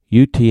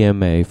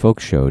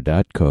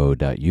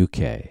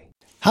utmafolkshow.co.uk.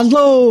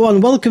 Hello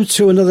and welcome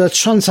to another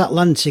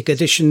transatlantic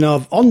edition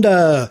of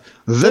Under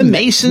the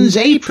Mason's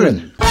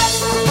Apron.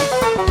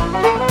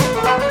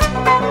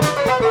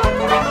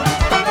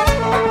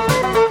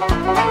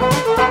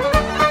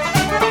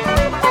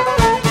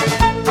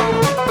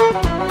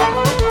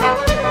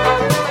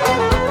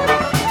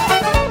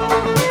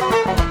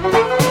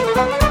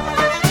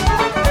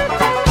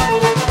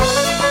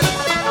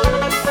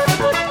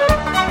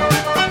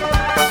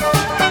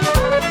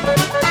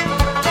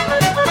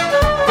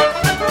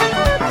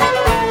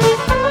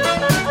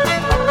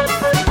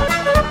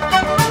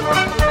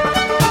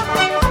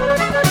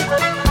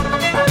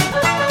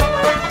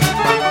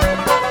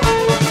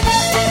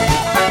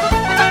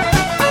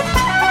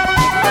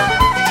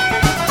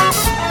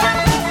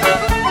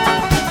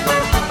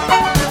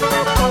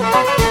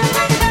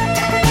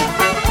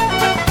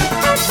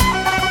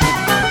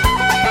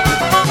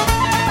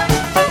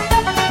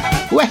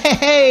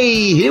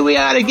 Hey, here we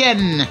are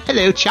again.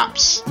 Hello,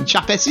 chaps and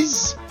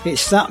chapesses.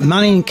 It's that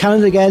man in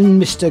Canada again,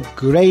 Mr.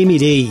 Graeme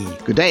D.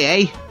 Good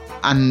day, eh?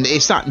 And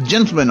it's that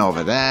gentleman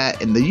over there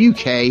in the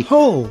UK,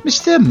 Oh,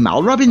 Mr.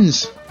 Mal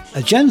Robbins.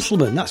 a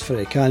gentleman. That's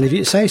very kind of you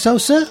to say so,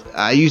 sir.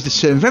 I use the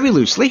term very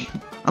loosely.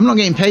 I'm not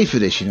getting paid for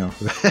this, you know.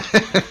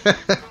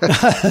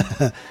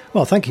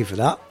 Well, thank you for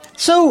that.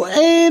 So,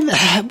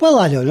 well,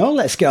 I don't know.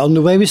 Let's get on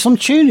the way with some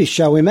tunes,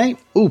 shall we, mate?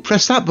 Oh,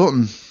 press that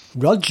button.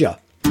 Roger.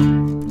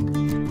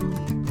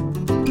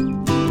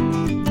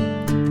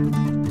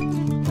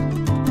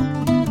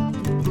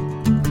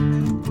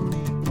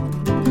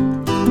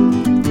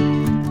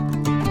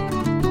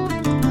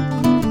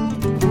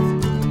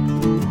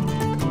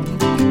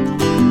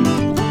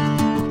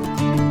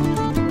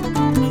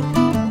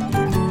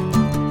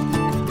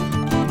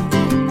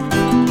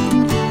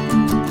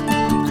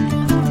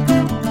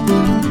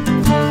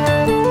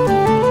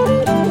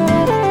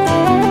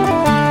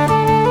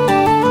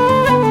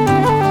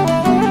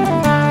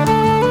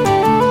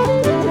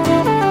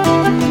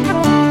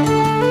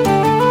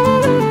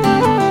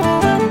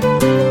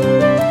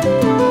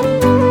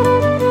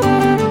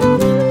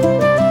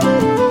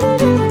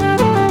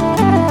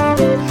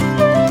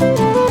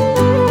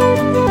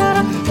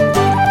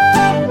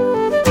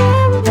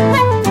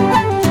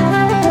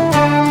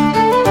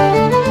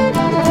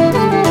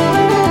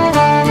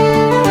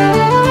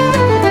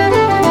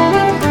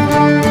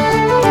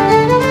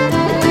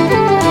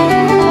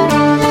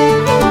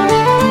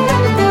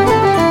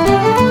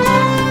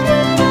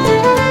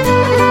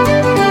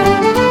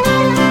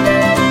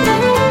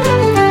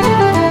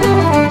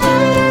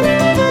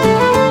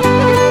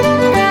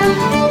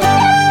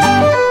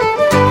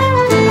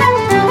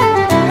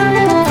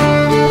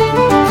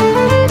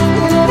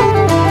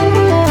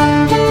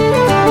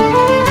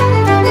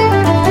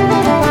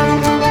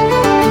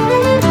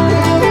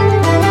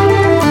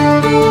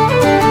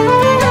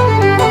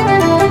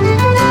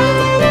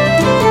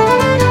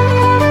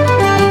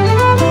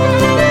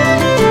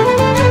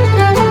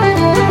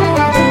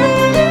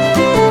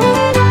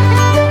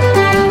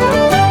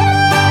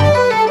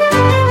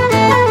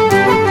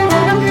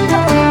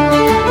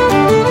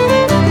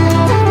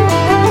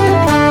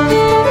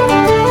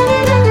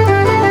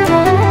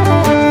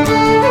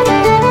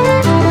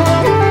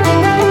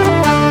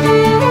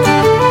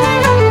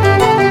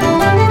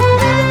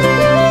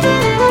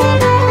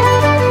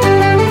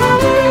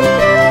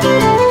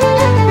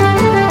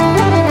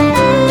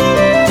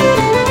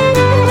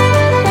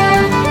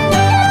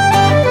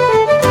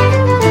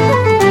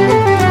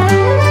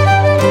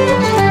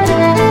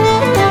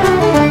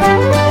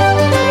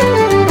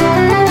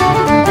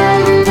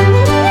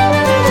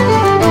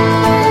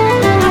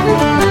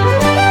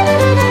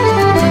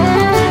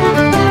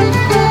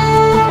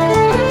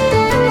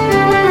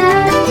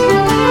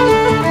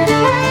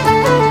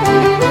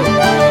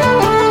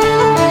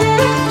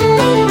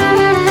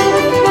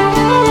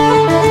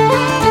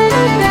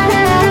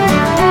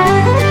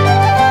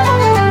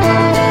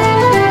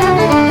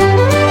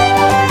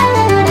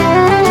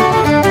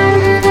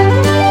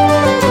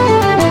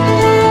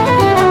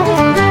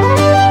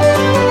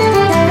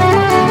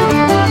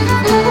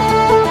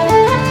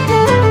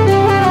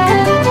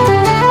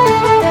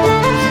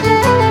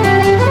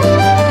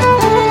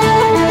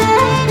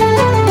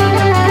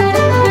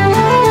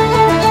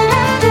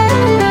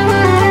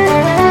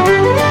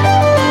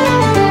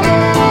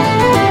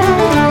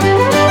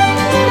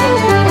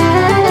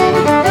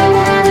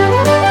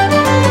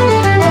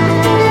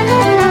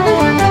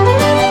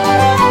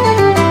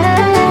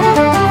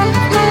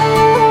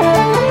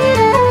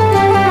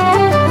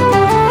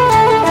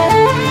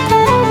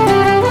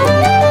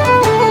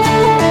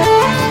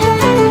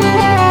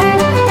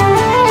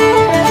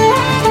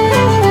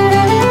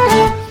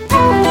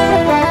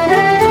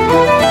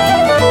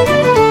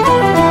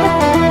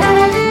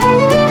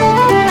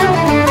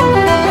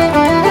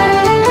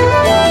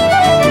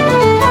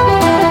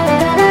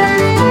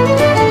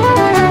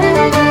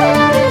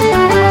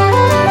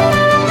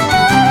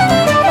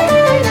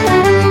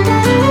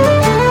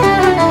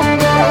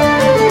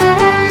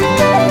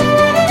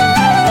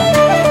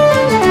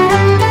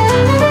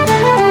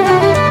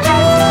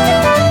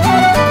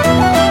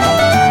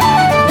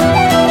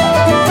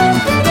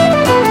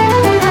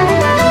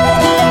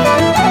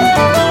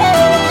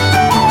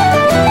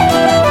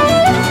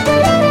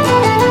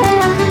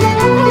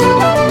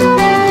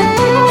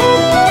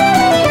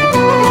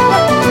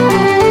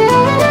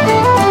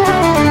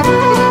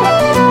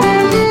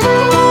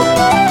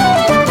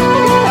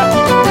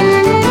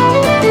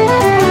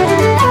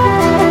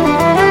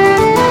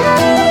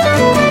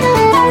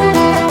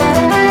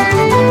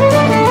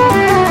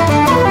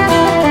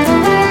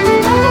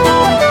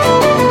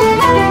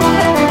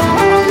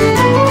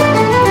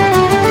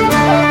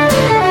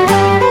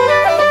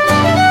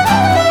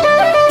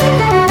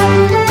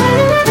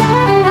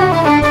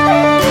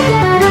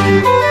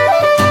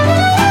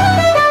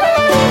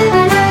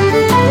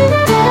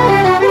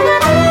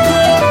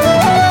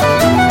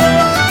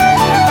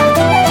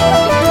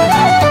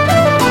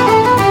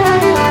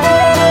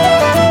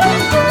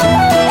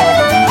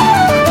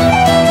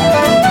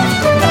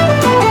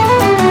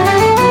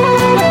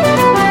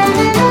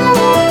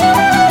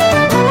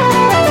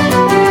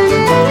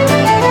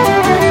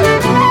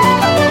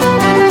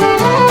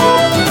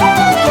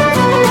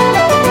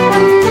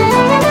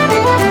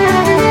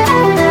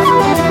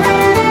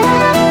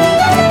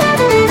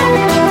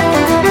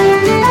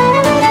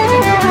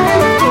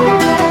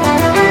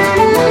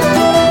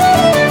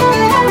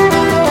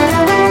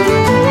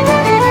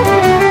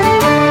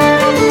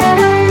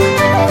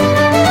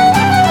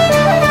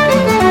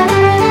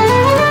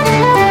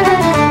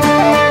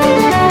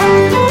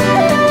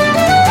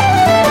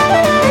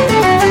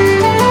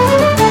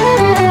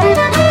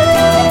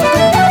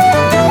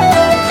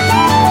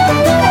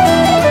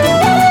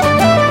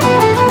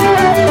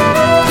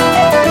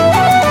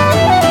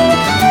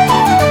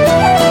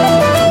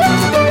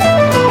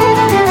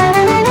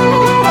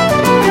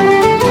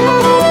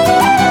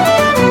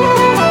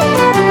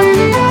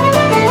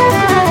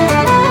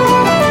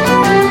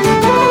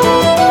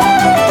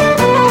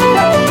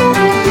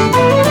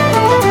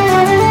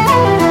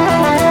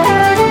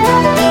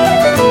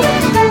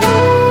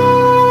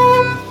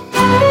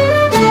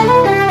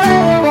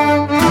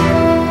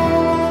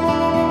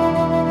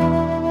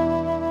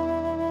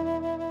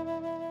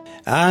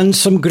 And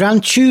some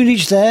grand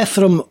tunage there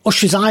from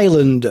Usher's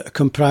Island,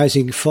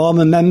 comprising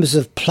former members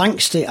of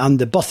Planxty and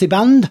the Bothy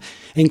Band,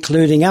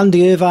 including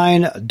Andy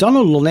Irvine,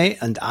 Donald Lunny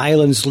and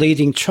Ireland's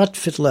leading trad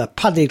fiddler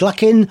Paddy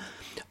Glackin,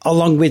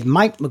 along with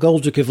Mike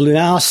McGoldrick of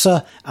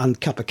Lunasa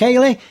and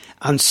Capercaillie,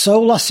 and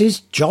Solas's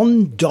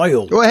John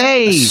Doyle. Oh,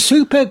 hey! A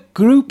super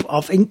group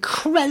of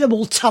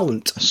incredible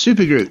talent. A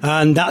super group.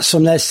 And that's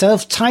from their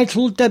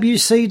self-titled debut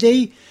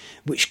CD,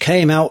 which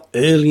came out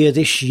earlier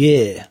this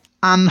year.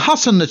 And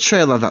hot on the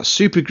trail of that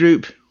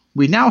supergroup,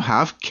 we now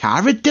have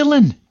Cara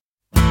Dillon.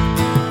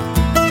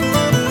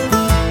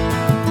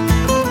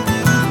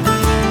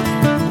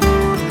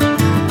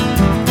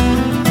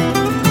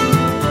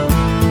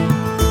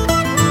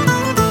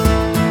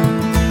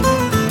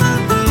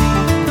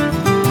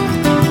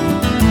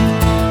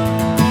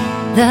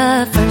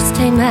 The first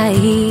time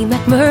I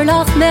met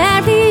Murloch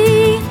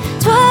Mary,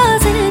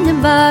 'twas in the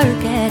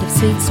market of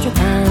Sweet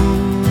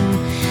Strapan.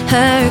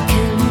 Her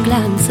killing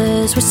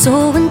glances were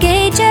so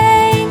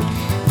engaging,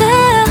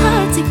 the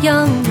hearts of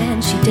young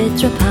men she did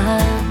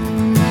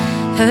trepan.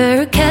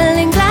 Her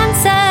killing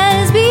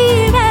glances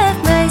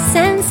bereft my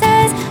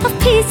senses of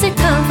peace or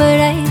comfort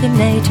either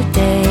night or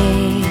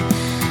day.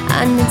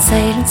 And in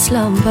silent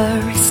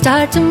slumber I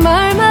start to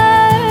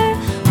murmur,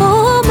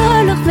 oh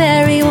Murloch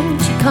Mary,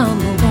 won't you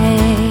come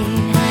away?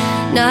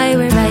 Now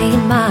we're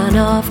a man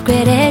of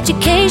great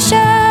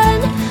education,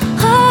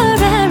 her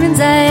errands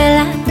I'll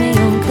at my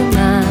own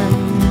command.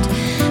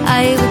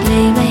 I would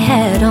lay my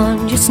head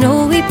on your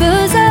snowy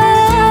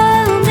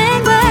bosom,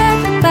 and where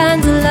the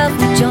bands of love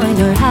would join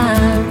her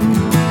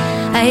hand.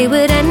 I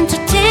would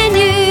entertain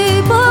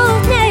you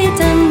both night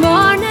and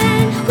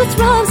morning, with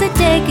robes I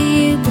take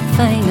you both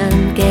fine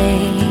and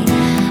gay,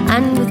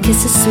 and with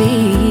kisses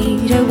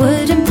sweet I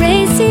would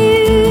embrace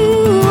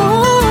you.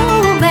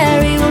 Oh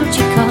Mary, won't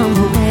you come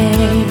away?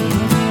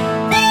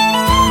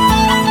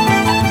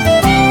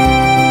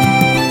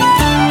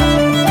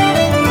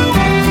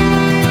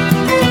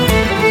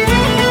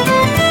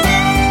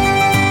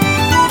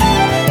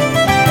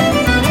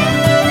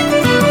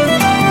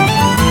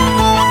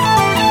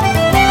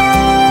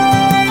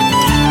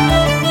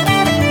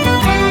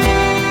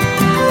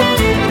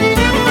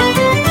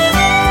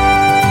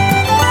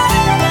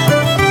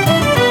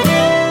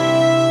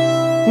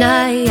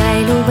 Now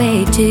I'll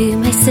away to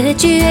my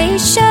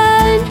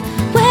situation,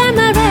 where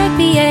my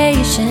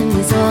recreation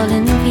was all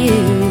in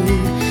view.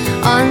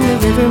 On the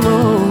river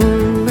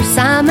Moon, where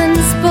salmon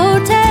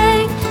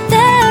sporting,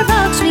 the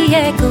rocks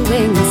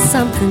re-echoing with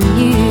something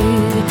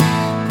new.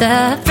 The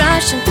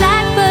thrush and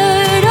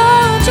blackbird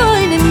all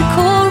join in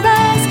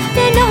chorus,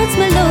 their notes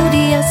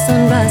melodious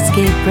on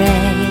rusky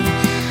brae.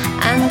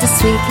 And the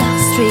sweet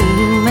lost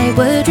stream I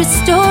would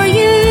restore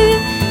you,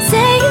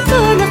 saying,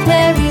 Murloch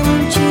Mary,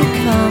 won't you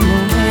come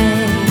away?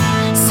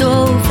 So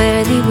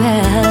fare thee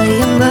well,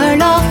 young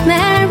Murloch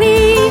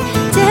Mary,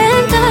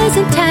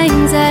 10,000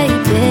 times I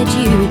bid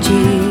you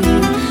adieu.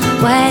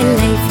 While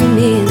life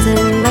remains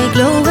in my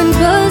glowing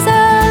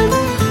bosom,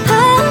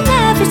 I'll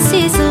never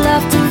cease to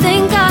love to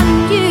think on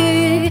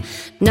you.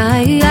 Now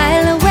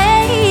I'll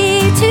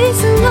away to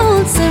some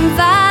lonesome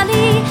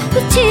valley,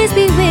 with tears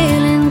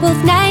bewailing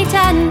both night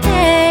and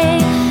day,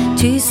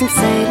 to some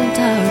silent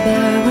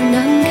harbour where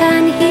none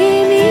can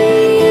hear me.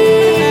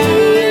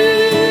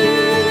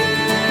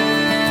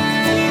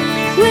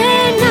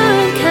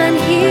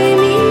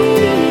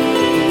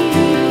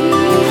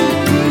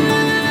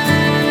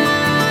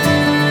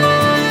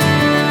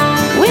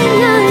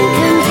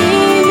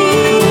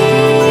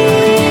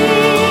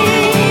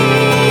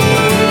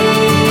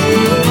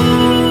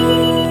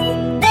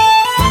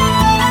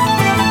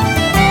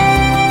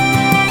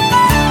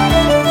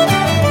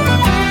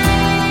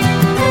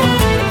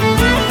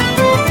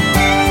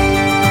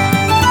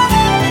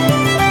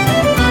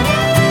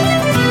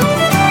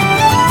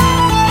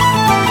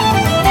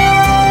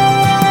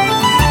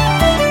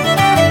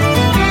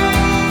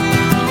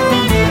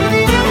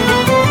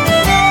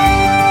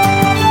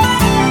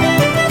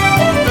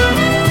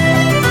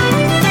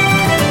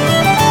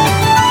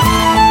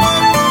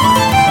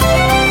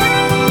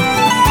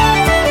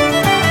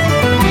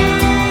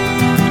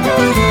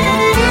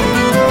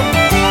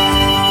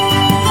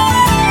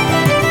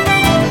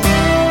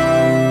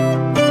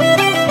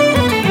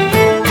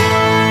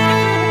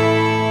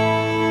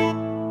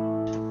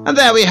 And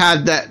there we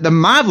had the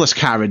marvellous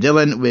Cara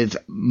Dillon with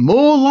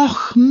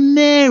Murloch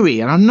Mary.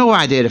 And I've no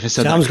idea if I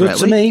said Sounds that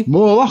correctly. good to me.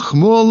 Murloch,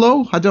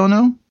 Murlo, I don't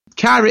know.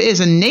 Cara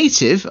is a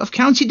native of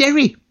County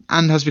Derry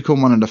and has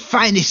become one of the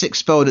finest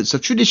exponents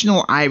of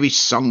traditional Irish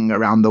song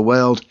around the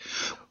world,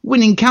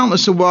 winning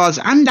countless awards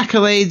and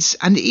accolades,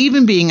 and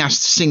even being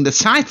asked to sing the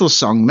title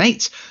song,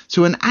 Mate,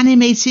 to an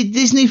animated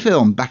Disney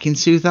film back in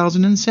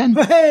 2010.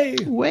 Hey!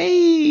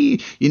 Way!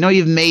 You know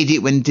you've made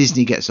it when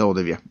Disney gets hold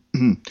of you.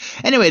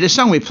 Anyway, the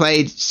song we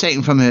played is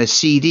taken from her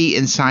CD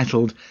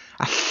entitled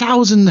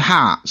 1,000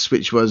 Hearts,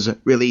 which was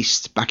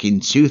released back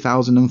in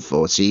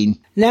 2014.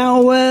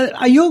 Now,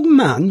 a young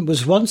man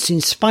was once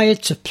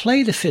inspired to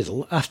play the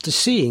fiddle after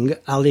seeing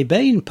Ali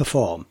Bain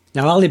perform.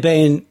 Now, Ali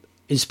Bain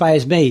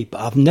inspires me,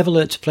 but I've never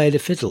learnt to play the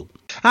fiddle.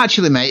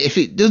 Actually, mate, if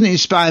it doesn't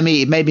inspire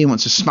me, it made me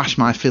want to smash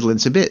my fiddle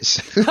into bits.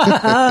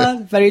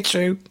 Very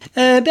true.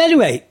 But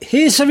anyway,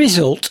 here's the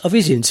result of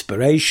his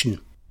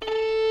inspiration.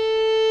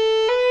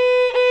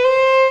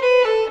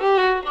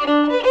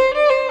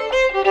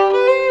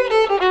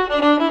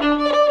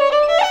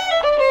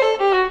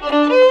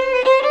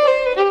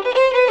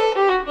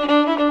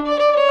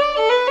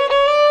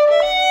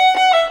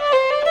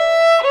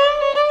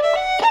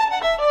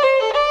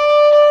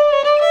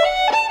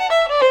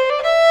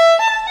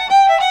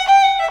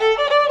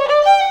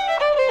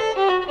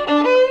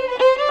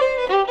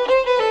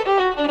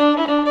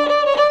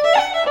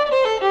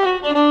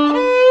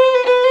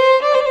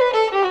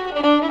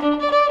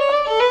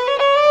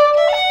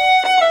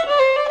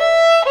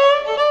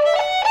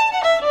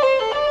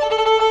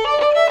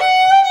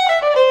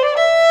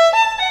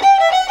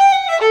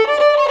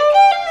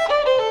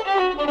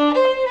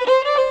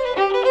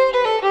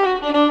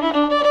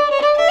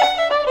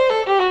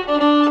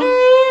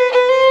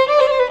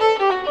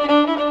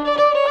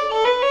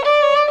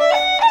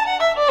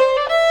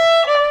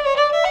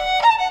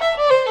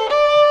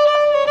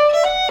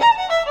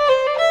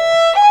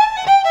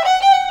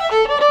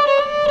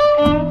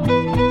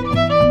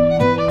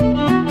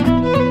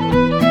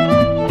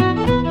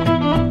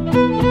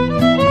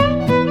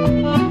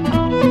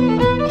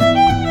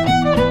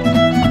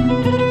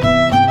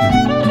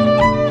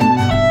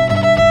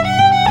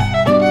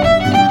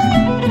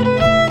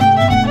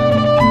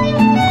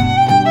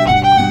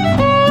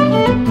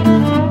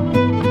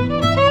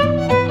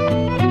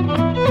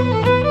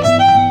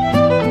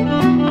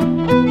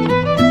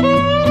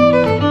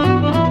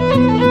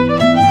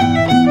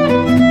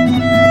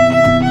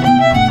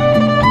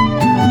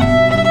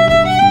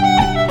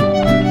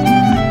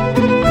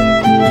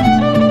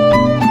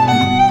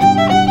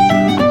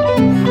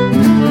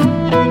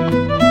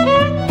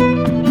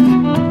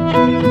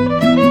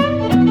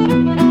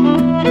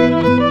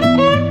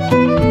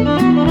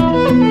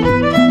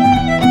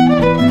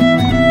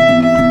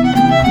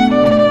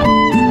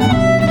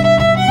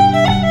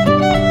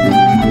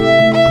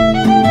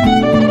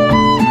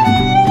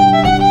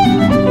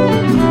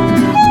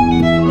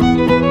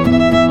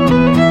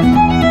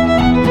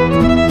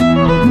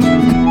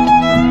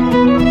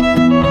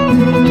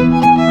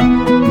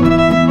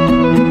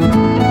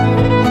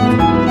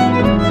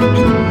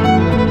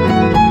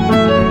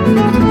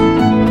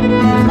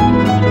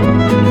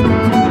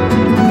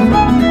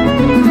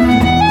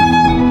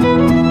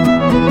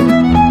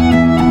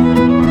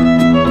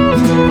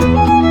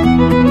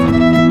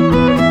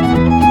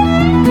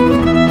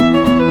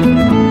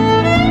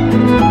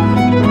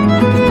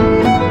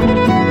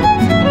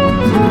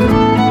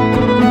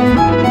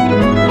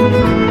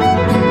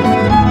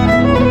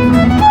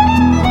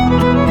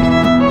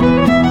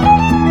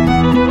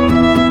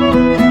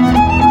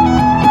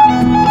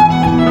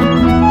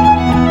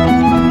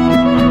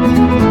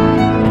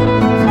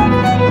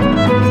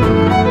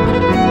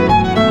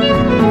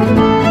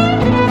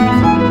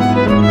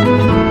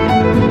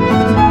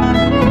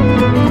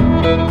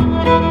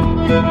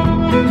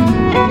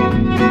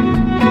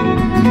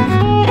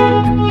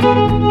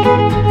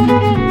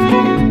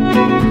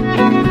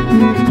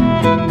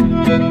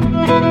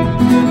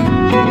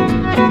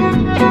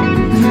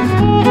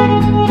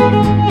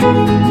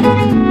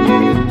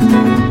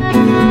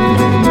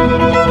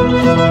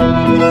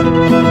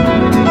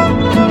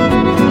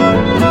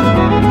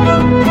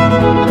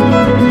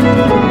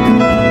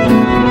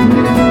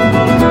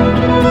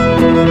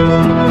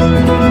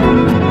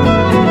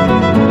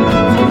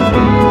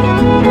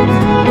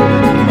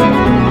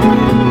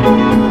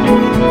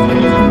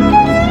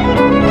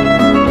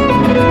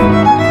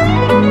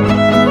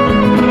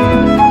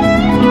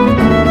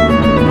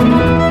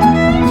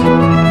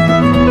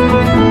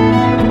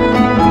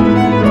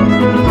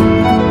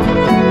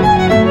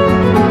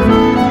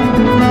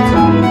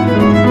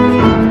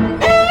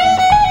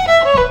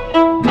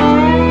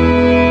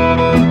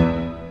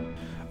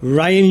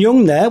 Ryan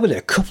Young there with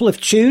a couple of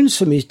tunes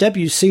from his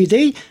debut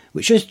CD,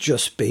 which has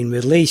just been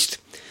released.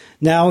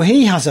 Now,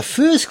 he has a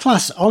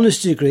first-class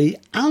honours degree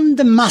and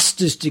a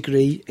master's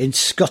degree in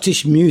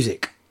Scottish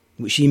music,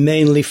 which he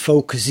mainly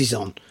focuses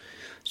on.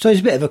 So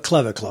he's a bit of a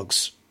clever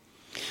clogs.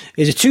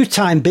 He's a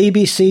two-time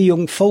BBC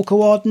Young Folk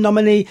Award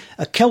nominee,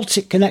 a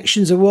Celtic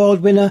Connections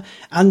Award winner,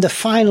 and a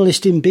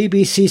finalist in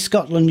BBC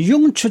Scotland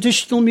Young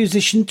Traditional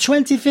Musician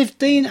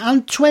 2015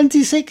 and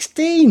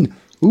 2016.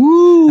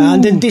 Ooh.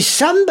 And in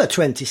December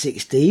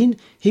 2016,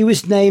 he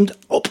was named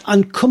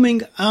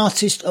Up-and-Coming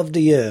Artist of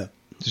the Year.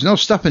 There's no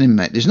stopping him,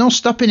 mate. There's no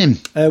stopping him.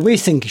 We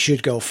think he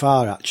should go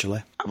far,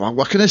 actually. Well,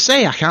 what can I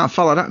say? I can't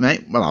follow that,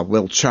 mate. Well, I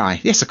will try.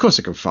 Yes, of course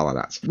I can follow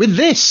that. With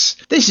this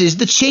is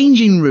The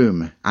Changing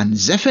Room and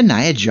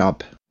Zephaniah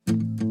Job.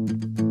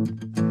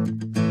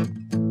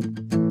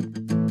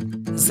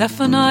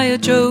 Zephaniah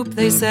Job,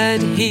 they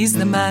said, he's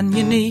the man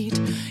you need.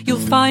 You'll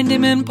find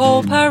him in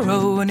Paul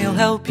Perrow and he'll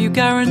help you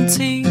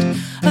guaranteed.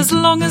 As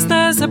long as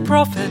there's a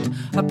prophet,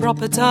 a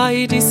proper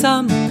tidy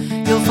sum,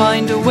 he'll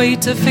find a way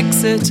to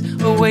fix it,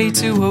 a way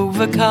to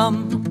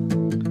overcome.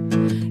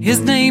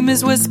 His name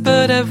is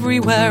whispered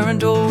everywhere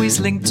and always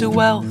linked to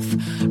wealth,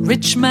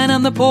 Rich men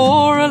and the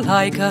poor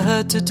alike are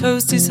heard to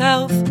toast his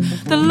health.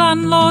 The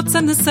landlords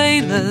and the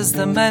sailors,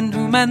 the men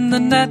who mend the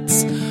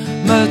nets,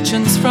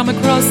 merchants from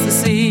across the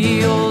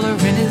sea, all are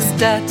in his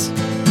debt.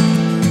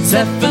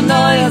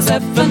 Zephaniah,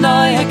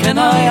 Zephaniah, can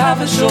I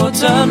have a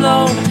short-term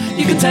loan?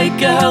 You can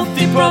take a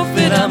healthy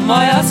profit and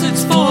my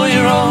assets for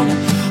your own.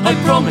 I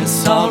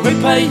promise I'll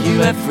repay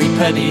you every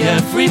penny,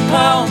 every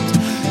pound.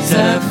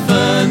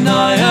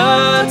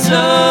 Zephaniah,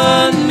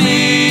 turn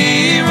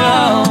me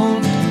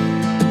round.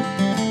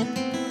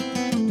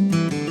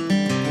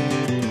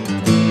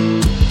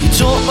 He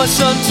taught my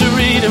son to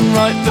read and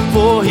write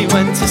before he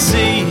went to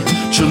sea.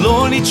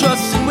 Trelawney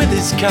trusts him with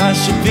his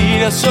cash and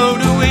Peter, so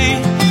do we.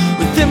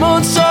 With him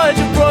on side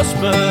you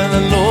prosper,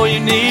 the law you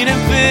need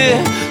and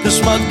fear. The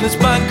smuggler's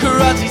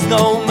bankerati's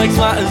known makes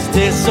matters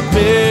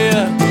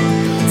disappear.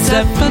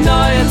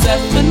 Zephaniah,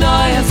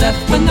 Zephaniah,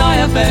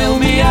 Zephaniah, bail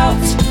me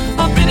out.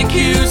 I've been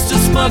accused of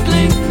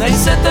smuggling, they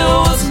said there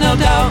was no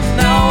doubt.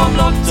 Now I'm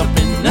locked up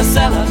in a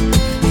cellar,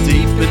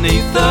 deep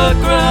beneath the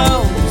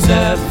ground.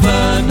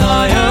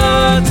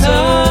 Zephaniah,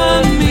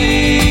 turn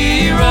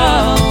me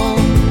round.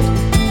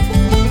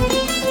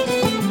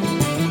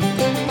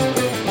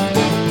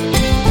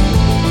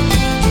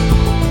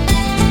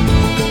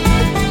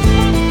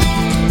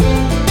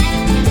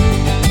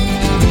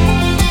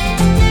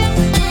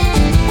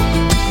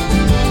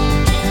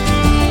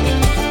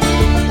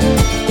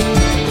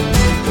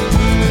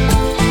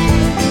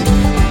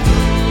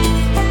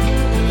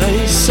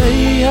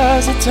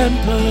 Has a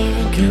temper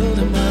and killed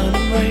a man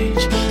in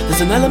rage.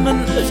 There's an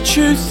element of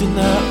truth in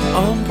that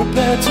I'm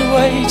prepared to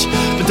wage.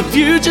 But the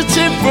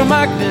fugitive from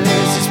Agnes,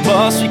 his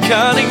past we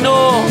can't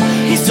ignore.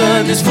 He's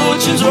turned his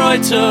fortunes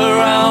right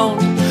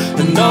around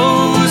and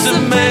knows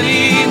of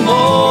many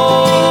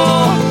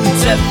more.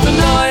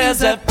 Zephaniah,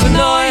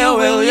 Zephaniah,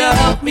 will you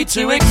help me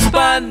to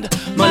expand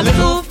my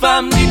little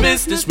family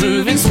business,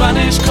 moving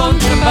Spanish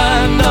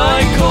contraband?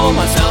 I call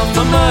myself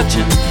a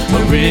merchant,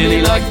 I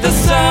really like the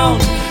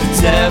sound.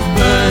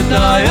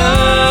 Zephaniah,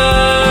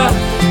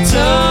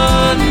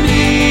 turn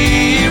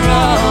me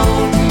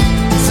round.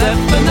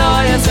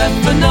 Zephaniah,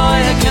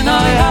 Zephaniah, can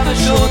I have a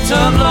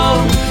short-term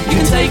loan? You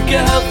can take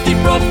a healthy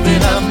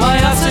profit and my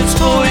assets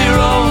for your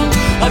own.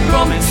 I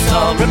promise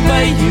I'll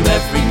repay you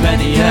every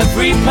penny,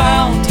 every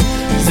pound.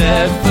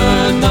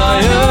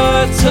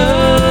 Zephaniah,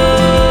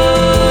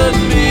 turn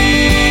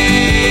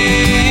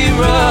me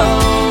round.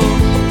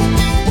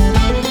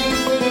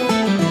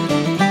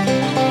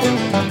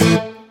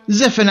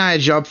 Zephaniah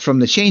Job from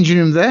the changing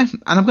room there,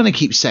 and I'm going to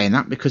keep saying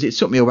that because it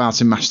took me a while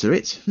to master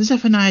it.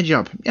 Zephaniah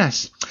Job,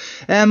 yes.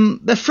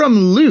 They're from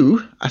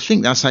Lou, I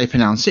think that's how you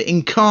pronounce it,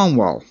 in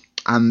Cornwall,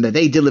 and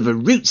they deliver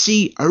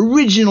rootsy,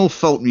 original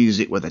folk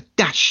music with a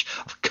dash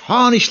of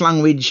Cornish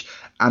language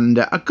and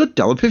a good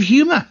dollop of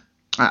humour,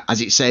 as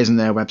it says on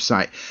their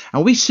website.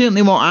 And we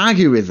certainly won't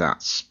argue with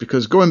that,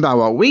 because going by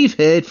what we've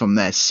heard from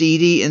their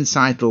CD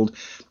entitled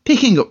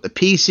Picking Up the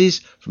Pieces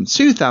from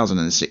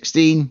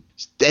 2016,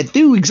 they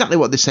do exactly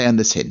what they say on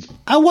the tin.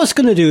 I was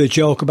going to do a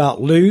joke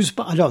about Lou's,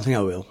 but I don't think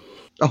I will.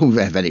 Oh,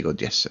 very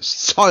good,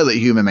 yes. Toilet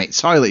humour, mate,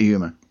 toilet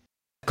humour.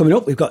 Coming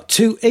up, we've got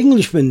two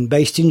Englishmen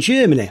based in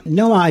Germany.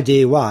 No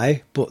idea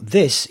why, but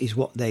this is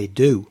what they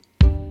do.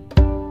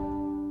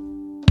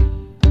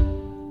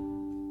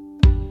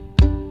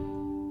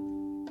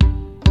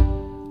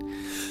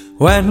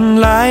 When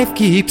life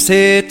keeps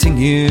hitting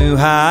you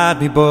hard,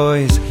 me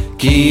boys,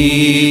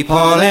 keep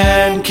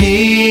hauling,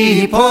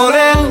 keep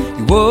hauling.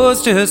 Your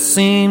woes just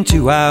seem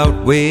to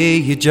outweigh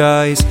your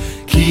joys.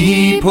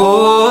 Keep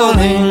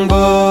hauling,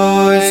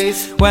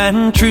 boys.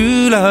 When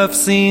true love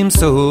seems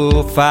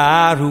so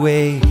far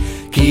away,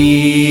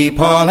 keep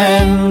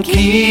hauling,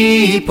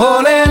 keep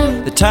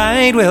hauling. The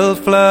tide will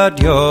flood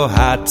your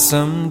heart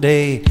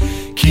someday.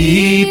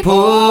 Keep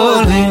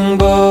hauling,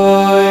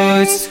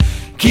 boys.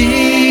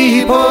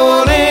 Keep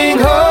holding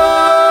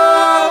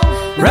home,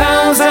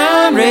 rouse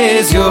and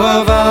raise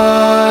your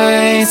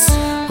voice.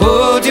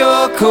 Hold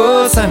your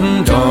course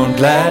and don't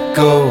let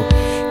go.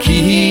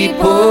 Keep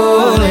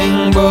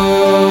holding, boys.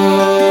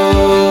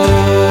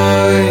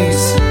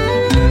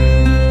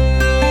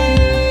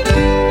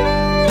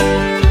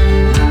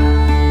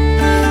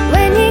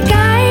 When your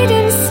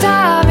guiding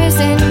star is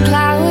in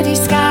cloudy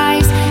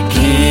skies,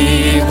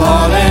 keep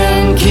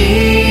holding,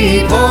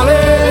 keep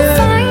holding.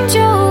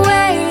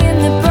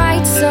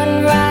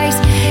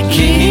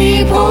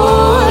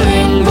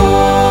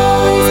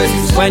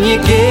 When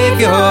you gave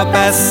your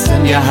best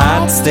and your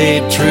heart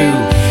stayed true,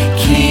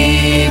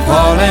 keep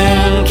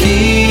hauling,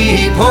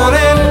 keep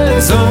hauling.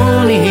 There's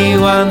only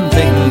one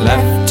thing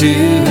left to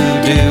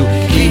do.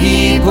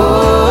 Keep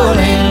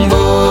hauling,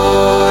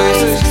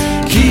 boys.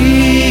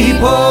 Keep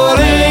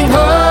hauling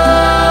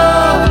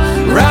home.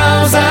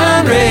 Rouse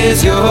and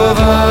raise your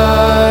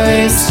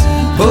voice.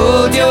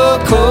 Hold your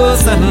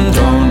course and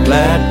don't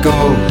let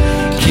go.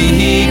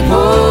 Keep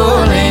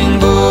hauling,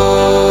 boys.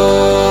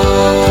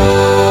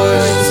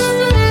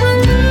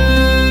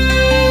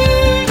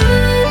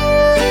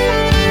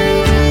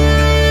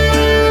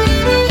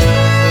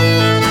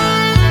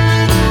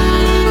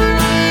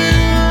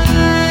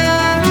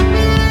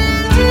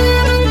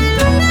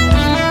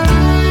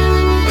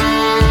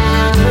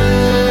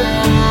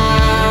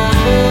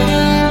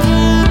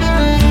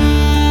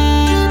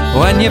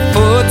 when you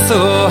fought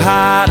so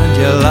hard and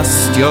you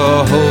lost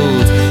your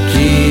hold.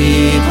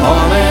 Keep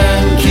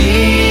hauling,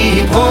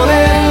 keep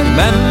hauling.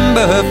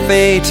 Remember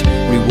fate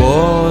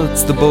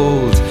rewards the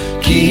bold.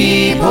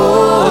 Keep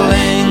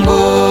hauling,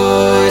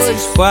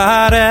 boys.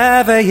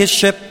 Whatever you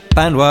ship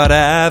and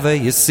whatever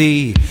you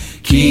see,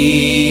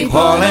 keep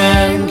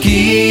hauling,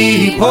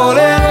 keep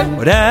hauling.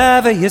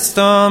 Whatever your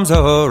storms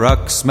or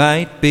rocks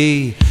might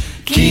be,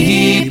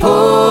 keep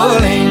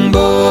hauling,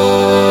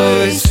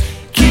 boys.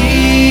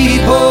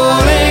 Keep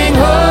hauling,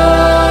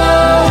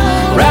 ho.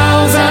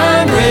 Rouse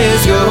and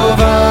raise your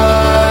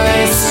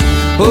voice.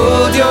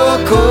 Hold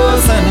your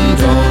course and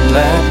don't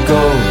let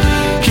go.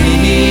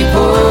 Keep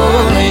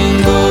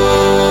hauling,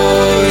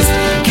 boys.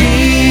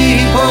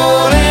 Keep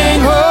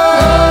hauling, ho.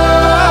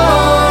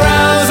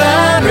 Rouse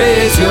and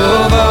raise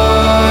your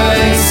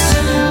voice.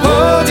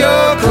 Hold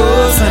your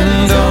course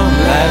and don't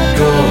let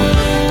go.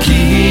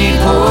 Keep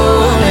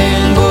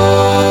hauling,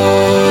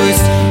 boys.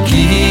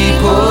 Keep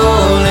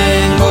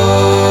hauling,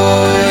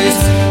 boys.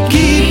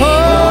 Keep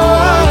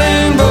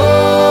hauling,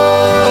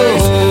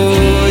 boys.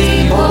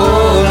 Keep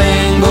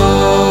hauling,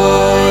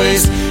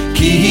 boys.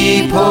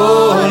 Keep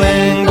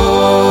hauling,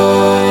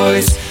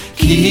 boys.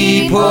 Keep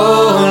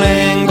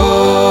hauling,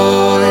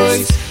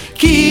 boys.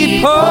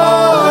 Keep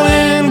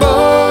hauling,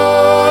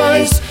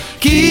 boys.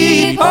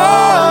 Keep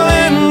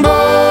hauling,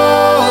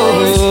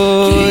 boys.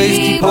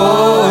 Keep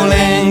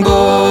hauling,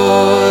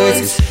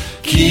 boys.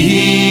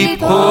 Keep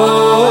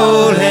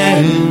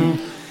hauling,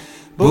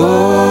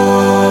 boys.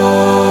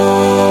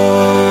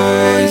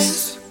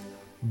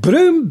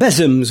 Broom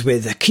Besoms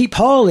with Keep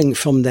Hauling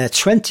from their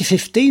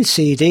 2015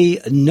 CD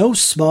No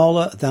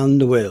Smaller Than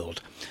the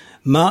World.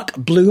 Mark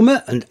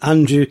Bloomer and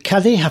Andrew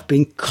Caddy have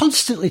been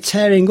constantly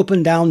tearing up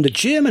and down the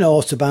German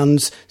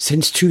autobahns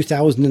since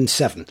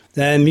 2007.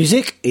 Their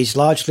music is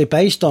largely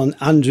based on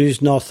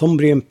Andrew's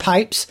Northumbrian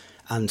pipes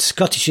and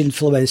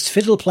Scottish-influenced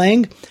fiddle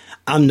playing,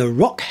 and the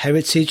rock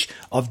heritage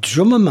of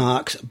drummer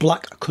Mark's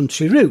Black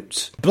Country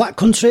roots. Black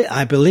Country,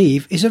 I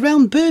believe, is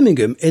around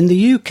Birmingham in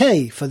the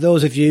UK, for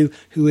those of you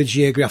who are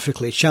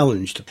geographically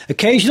challenged.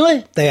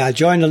 Occasionally, they are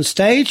joined on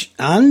stage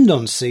and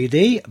on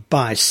CD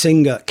by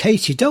singer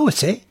Katie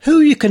Doherty, who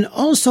you can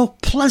also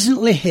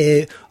pleasantly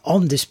hear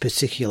on this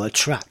particular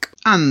track.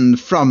 And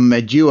from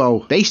a duo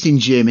based in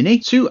Germany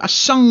to a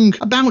song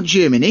about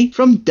Germany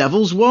from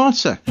Devil's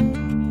Water.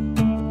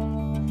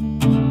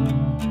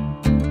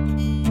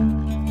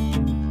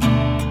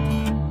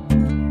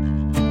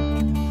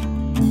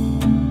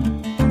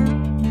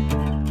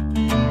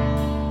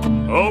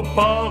 Oh,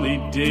 Polly,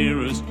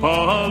 dearest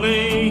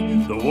Polly,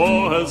 the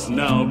war has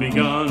now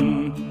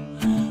begun,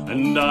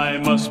 and I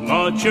must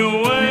march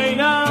away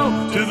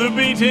now to the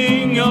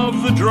beating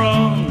of the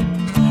drum.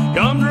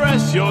 Come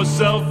dress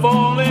yourself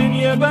all in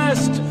your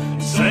best,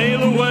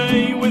 sail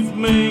away with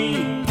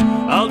me.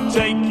 I'll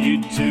take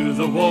you to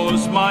the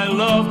wars, my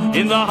love,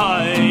 in the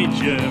high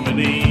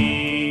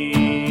Germany.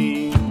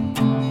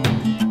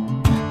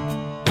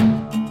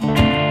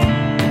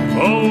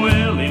 Oh,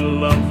 Willie,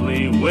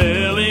 lovely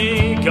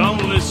Willie, come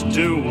listen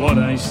to what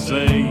I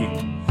say.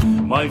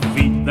 My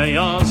feet, they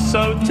are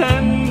so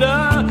tender,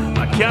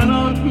 I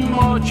cannot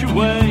march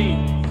away.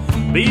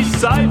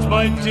 Besides,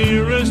 my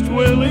dearest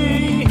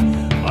Willie,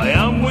 I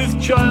am with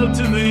child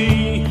to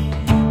thee,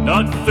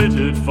 not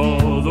fitted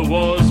for the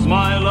wars,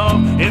 my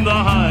love, in the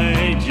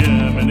high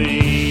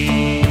Germany.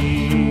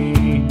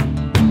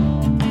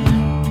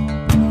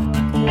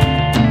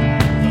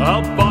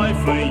 I'll buy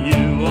for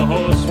you a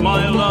horse,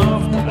 my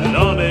love, and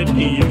on it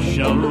you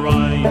shall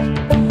ride.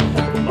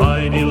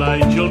 My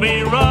delight, you'll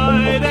be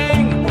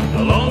riding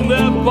along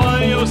there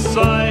by your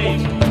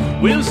side.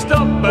 We'll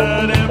stop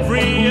at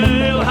every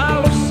ale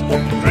house,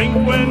 drink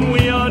when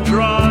we are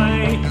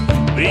dry.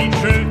 Be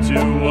true to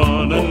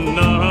one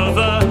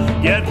another,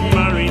 get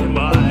married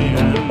by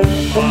and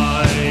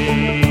by.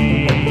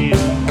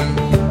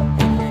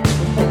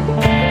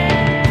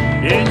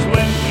 It's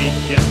when we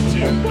get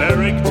to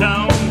Berwick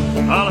town,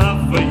 I'll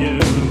have for you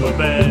a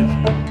bed,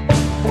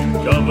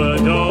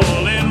 covered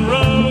all in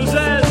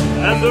roses,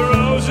 and the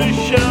roses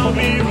shall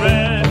be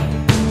red.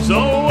 So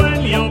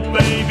when your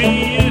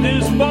baby it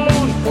is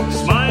born,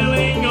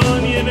 smiling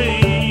on your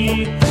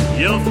knee,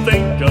 you'll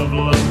think of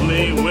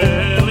lovely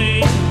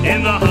Willie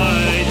in the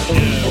high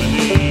Germany.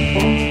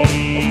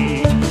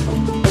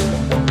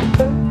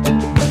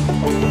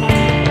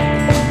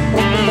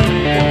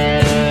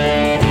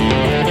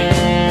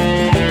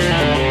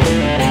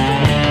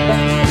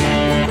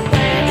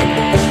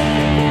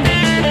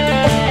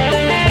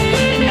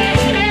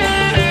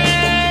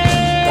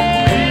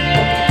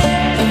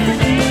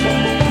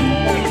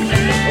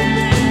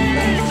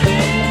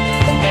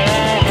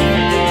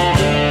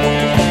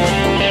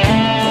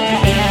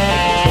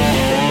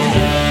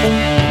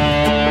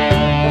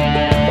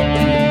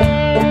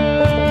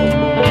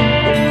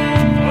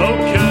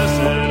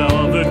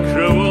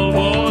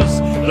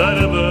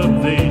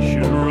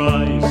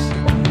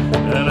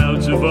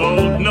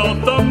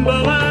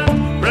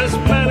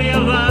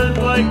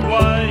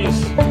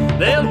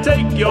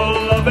 Your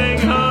loving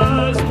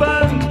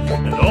husband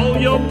and all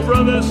your brothers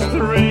brothers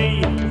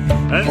three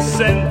and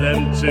sent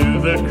them to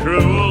the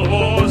cruel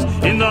wars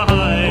in the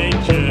High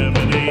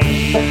Germany.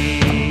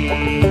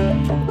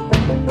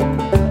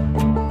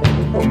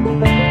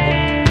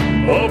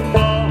 Oh,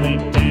 Polly,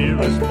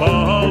 dearest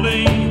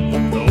Polly,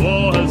 the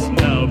war has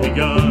now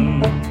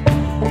begun,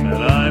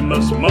 and I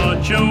must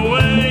march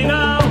away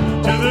now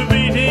to the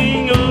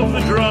beating of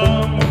the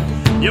drum.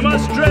 You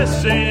must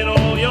dress in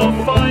all your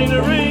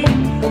finery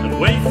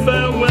and wave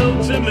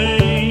farewell to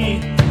me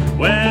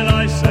when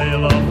I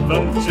sail off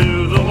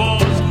unto the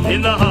wars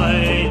in the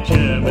High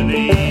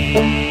Germany.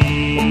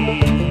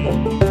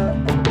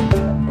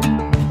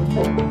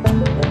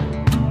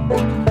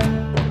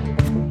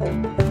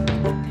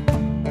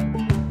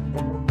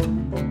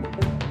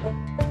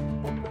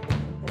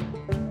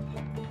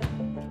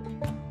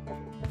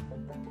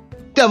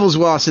 Devil's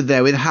Water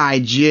there with High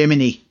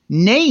Germany,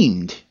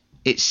 named,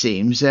 it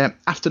seems,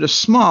 after a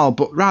small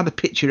but rather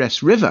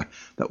picturesque river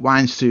that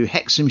winds through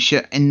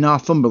Hexhamshire in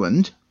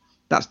Northumberland.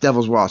 That's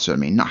Devil's Water, I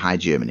mean, not High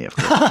Germany, of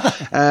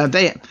course.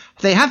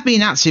 They have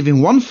been active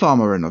in one form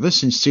or another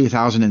since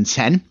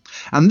 2010,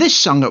 and this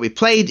song that we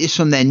played is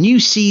from their new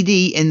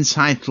CD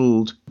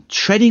entitled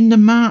Treading the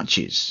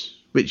Marches,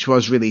 which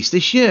was released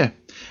this year,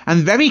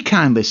 and very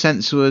kindly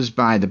sent to us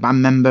by the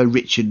band member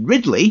Richard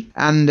Ridley,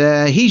 and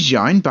he's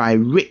joined by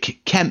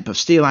Rick Kemp of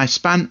Steel Eye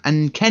Span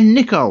and Ken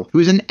Nichol, who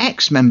is an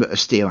ex-member of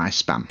Steel Eye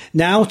Span.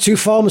 Now, two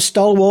former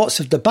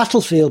stalwarts of the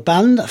Battlefield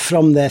Band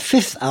from their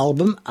fifth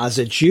album as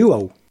a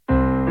duo.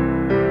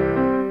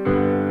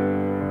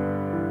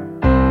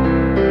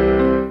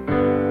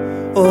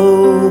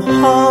 Oh,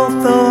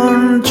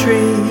 hawthorn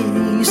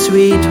tree,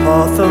 sweet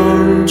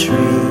hawthorn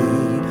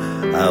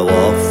tree, how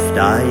oft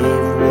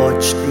I've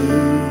watched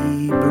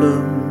thee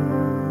bloom,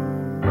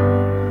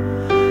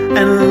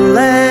 and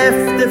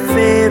left the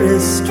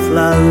fairest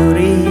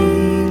flowery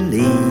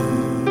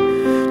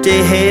lea to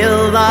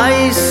hail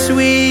thy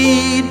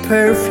sweet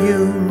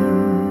perfume.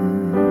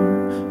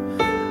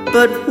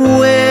 But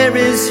where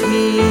is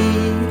he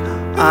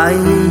I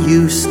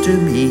used to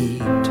meet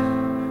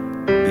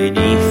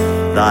beneath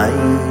thy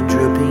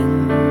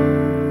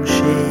dripping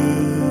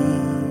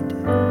shade,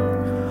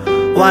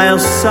 while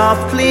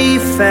softly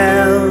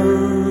fell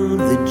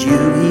the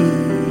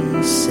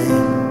dewy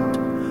scent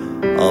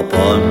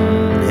upon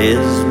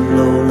his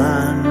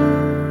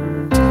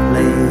lowland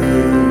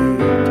glade?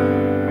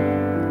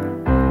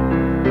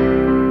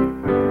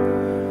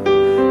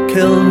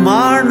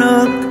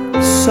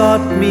 Kilmarnock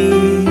sought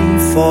me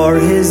for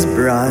his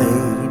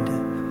bride,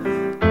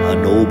 a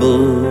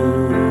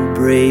noble,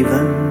 brave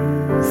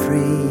and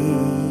free.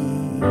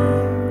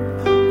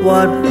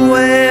 What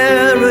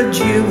were a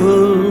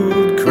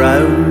jewelled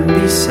crown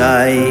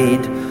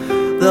beside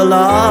the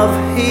love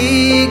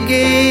he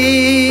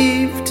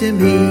gave to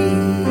me?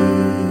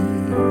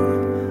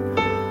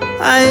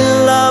 I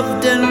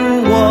loved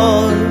and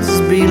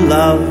was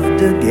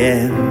beloved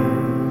again,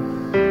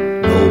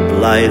 no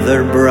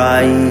blither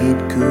bride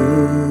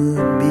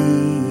could be.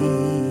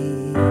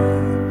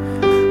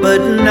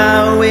 But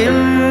now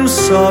in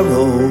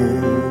sorrow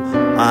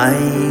I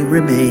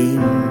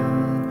remain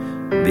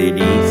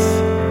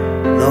beneath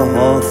the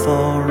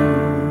hawthorn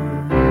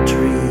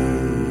tree.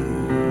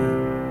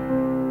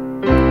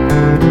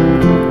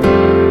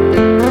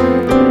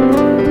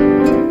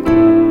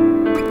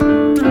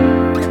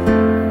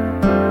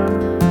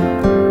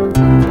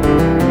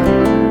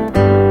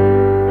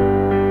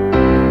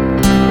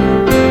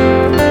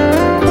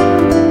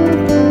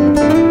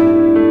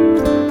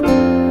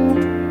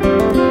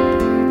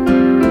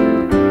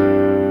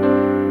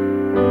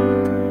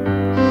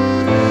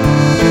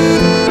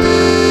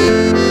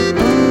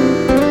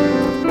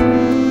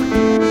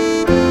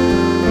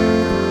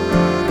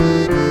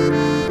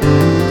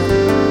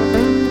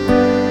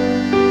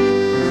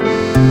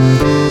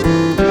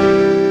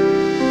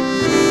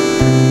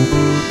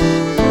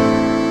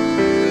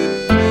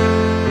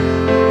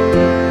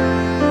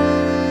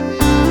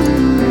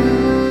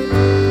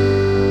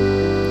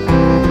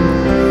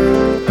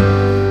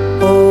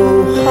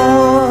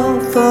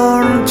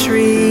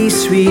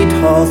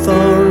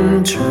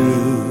 Hawthorn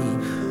tree,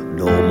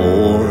 no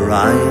more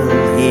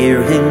I'll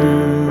hear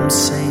him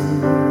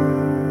sing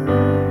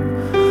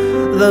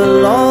the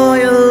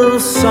loyal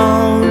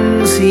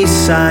songs he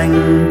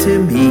sang to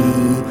me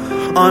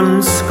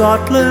on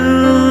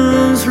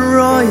Scotland's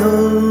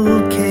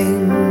royal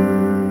king.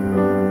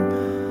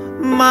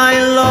 My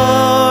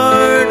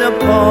lord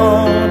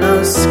upon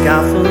a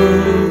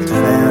scaffold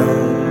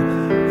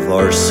fell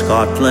for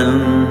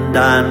Scotland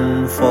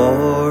and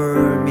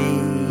for me.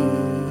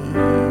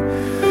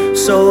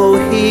 So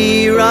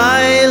here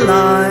I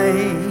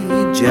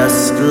lie,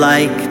 just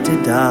like to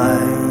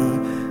die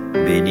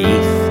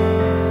beneath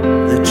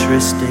the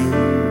trysting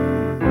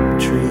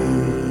tree.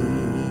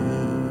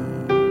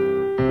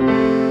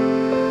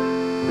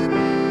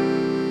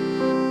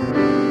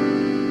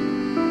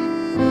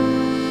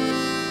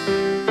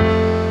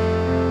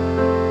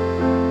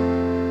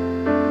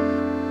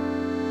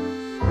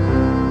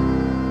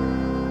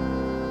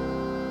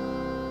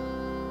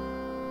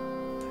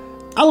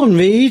 Alan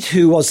Reid,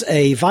 who was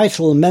a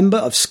vital member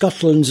of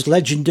Scotland's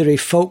legendary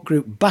folk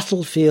group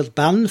Battlefield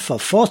Band for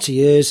 40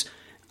 years,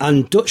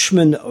 and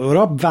Dutchman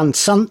Rob van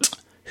Sant,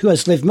 who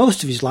has lived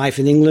most of his life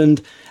in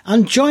England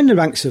and joined the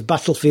ranks of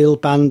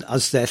Battlefield Band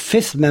as their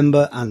 5th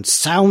member and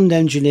sound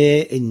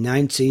engineer in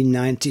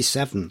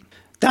 1997.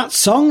 That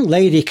song,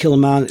 Lady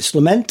Kilmarnock's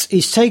Lament,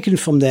 is taken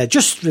from their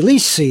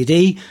just-released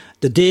CD,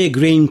 The Dear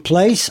Green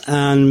Place,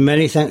 and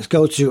many thanks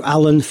go to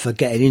Alan for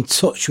getting in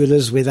touch with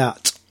us with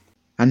that.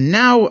 And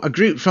now a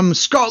group from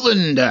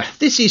Scotland.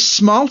 This is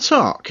Small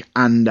Talk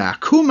and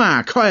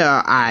Kuma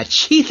Koya a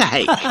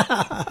Cheetahake.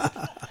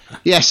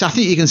 Yes, I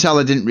think you can tell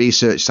I didn't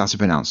research how to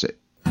pronounce it.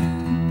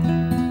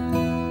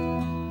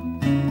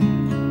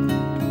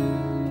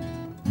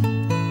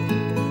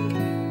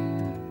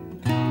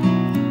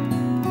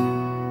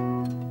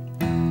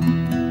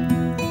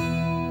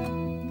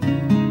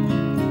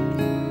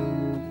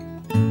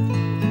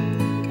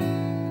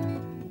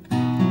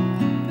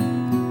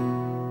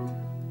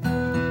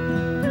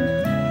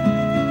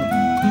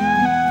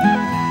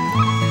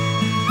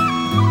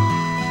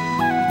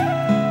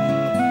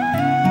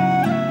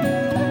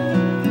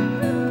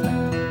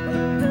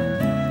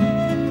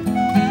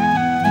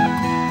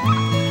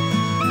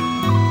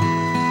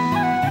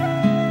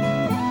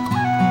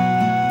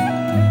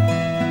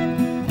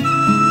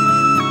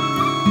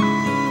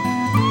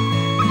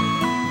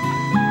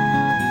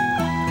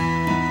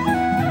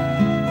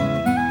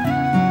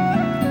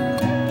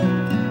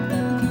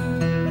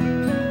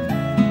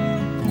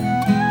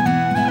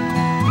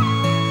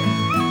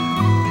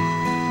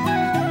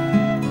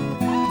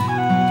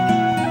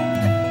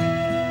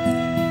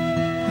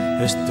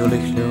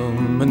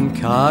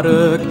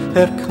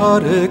 Carreg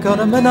carreg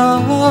ar y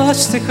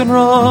mynastich yn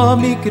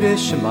rom I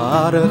gris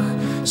marach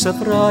sa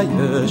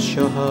fraie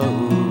siaw.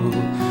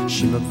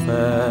 Sim y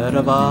fer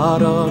y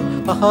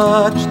faron a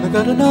hach na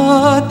gar y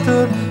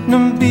natur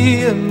nym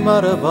bym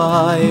ar y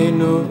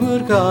fain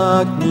o'r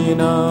gag ni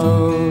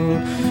naw.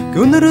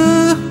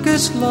 Gwnnrych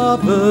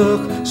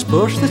gyslafych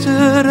spwrs dy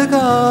tyr y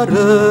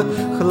garach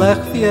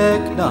chlech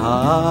fieg na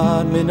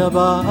han min y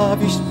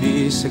bafist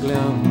fys y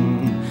glawn.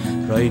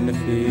 Rhain y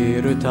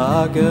ffyr y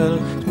tagel,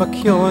 ma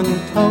cion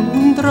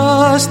tawn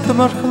drast,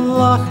 mae'r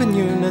chlach yn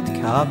yw'n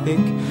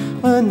capig,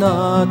 yn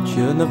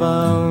adjyn y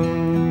fawn.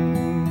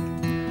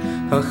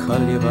 A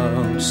challi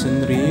fawn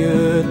sy'n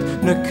rhyd,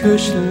 na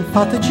cwslyn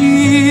pat y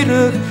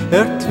gyrach,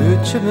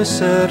 tŵt y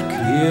myser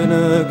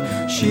cynnig,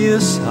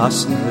 sias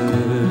as yn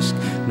hysg,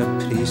 na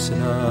pris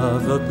yn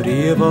af y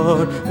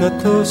brifar, na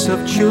tos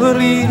af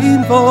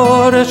tjwrlin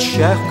var, a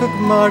siach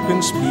ag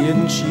margan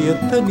sbyn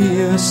siat a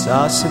nias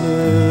as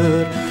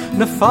yn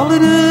na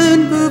fallen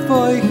yn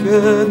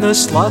bebuigen, na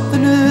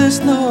slatten is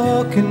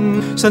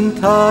naken, sy'n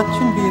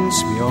tatjen byn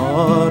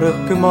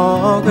smjarig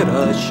gemager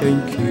a sjen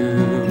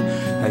kjul.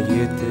 A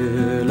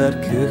jetel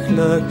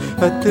cychlag,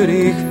 a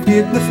drych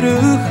byd na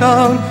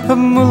fruchaun, a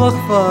mulach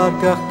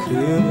vargach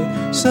kröv,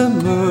 sy'n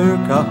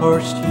mörk a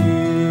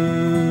horstjul.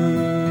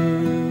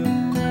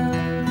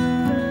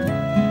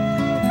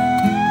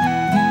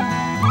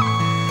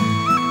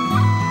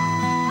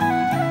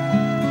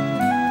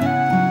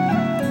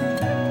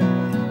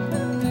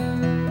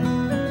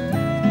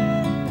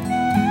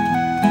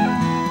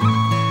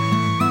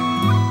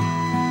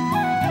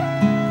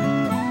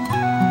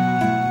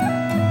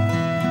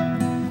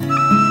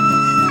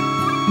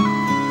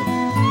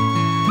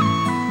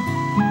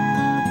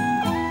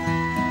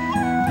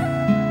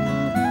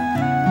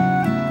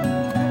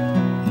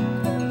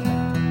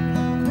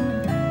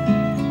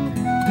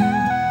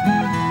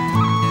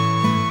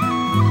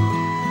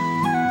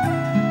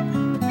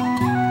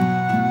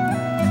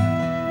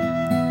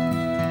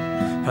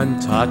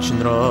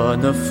 Tatjen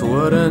ran a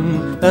furen,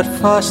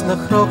 fast na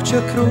chrochtje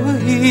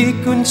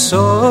kroeg, gun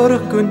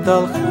sorg, gun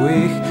dal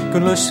chwich,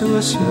 gun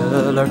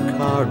lusuasel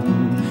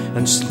karden,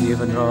 en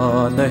sleven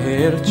ran a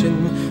hertjen,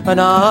 en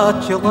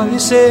atje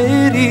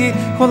laiseri,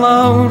 kon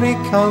lauri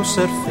kaus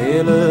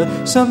fele,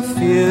 sam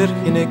fyr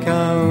in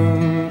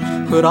kaun.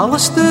 Voor alle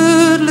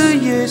sturle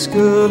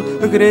jeskul,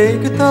 a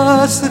greget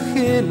as a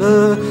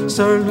gele,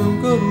 sar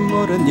lungum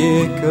mor a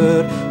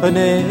neker, an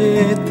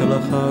etel a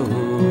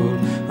chaul.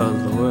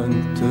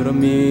 Tur a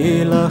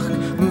milach,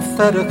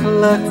 ferach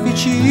lech vi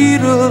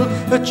chirul,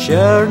 a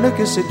chernag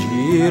is a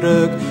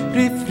jirag,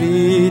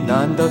 rifrin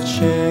and of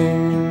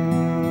cheng.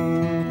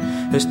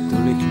 Is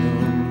dulich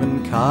num en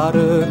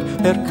karag,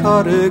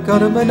 karag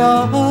ar a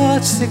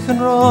manat, sich an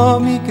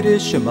romi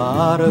grish a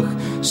marach,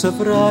 sa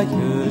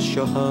vraie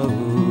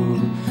shohaul.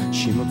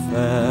 Sim a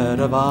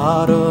fer a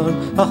varon,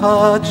 a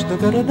hach na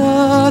gar a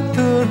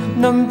natur,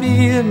 nam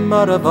bim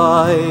mar a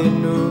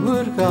vain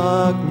ur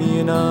gag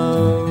mi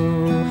naw.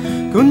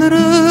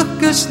 Gwnnrych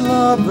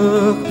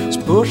gyslafych,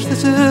 spwrs dy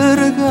tyr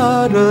y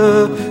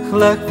gara,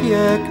 chlech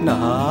fieg na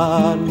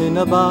han, min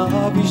a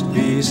babist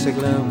fys y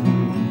glawn.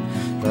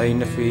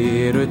 Rhain y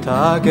ffyr y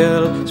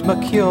tagel, sma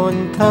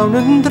cion tawn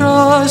yn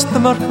drast,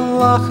 mae'r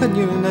chlach yn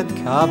yw'n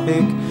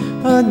capig,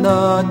 yn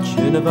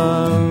adjyn y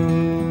fawn.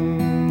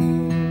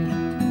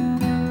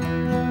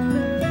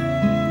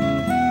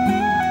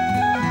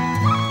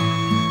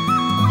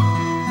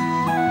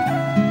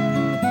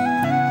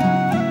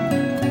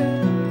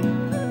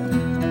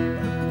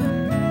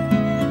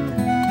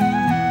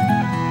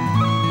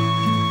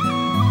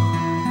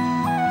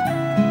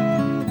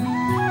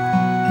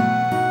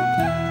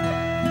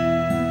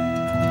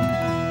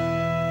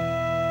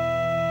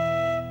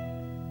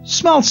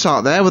 Small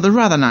Talk there with a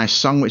rather nice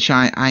song which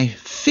I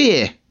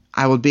fear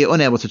I will be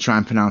unable to try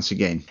and pronounce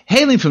again.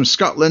 Hailing from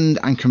Scotland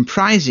and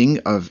comprising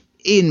of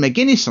Ian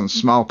McGuinness on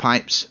small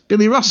pipes,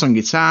 Billy Ross on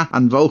guitar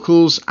and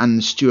vocals,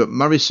 and Stuart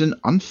Morrison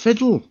on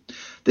fiddle.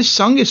 This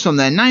song is from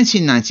their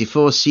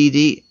 1994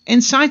 CD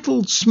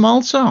entitled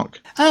Small Talk.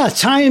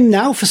 Time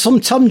now for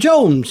some Tom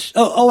Jones.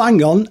 Oh,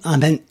 hang on, I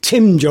meant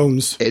Tim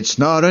Jones. It's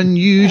not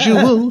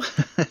unusual.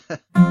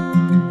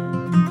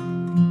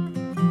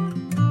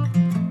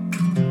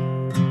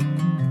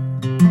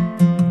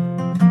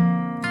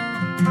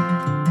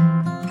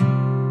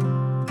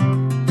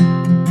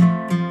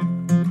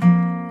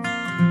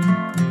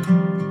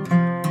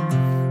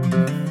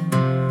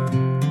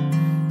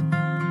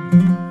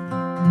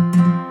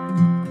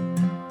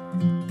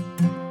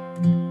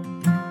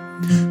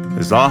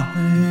 As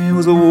I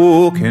was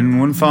a-walking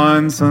one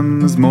fine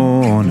summer's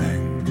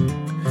morning,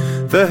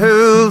 the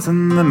hills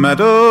and the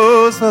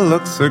meadows, the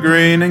looks so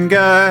green and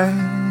gay,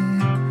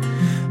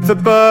 the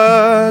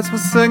birds were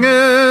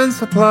singing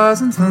so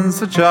pleasant and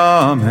so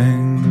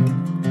charming,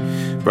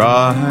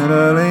 bright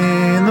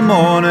early in the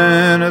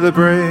morning at the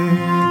break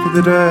of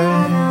the day.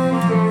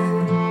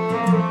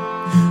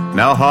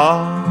 Now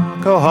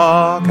hark, oh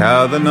hark,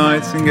 how the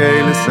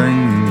nightingale is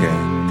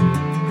singing,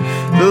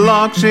 the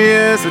lark she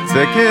is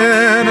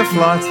a-ticking, a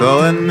flight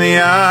all in the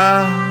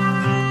air,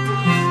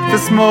 the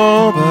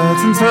small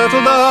birds and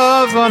turtle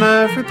doves on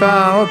every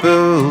bough are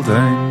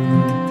building,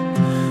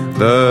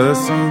 the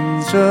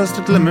sun's just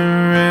a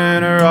glimmer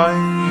in her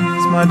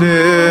eyes, my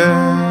dear.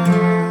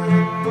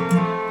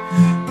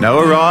 Now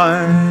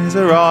arise,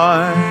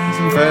 arise,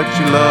 and fetch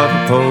your love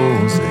a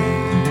posy,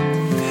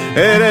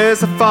 it is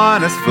the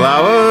finest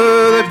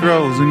flower that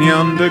grows in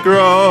yonder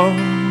grove.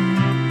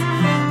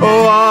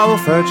 Oh, I will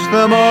fetch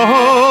them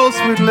all,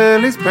 sweet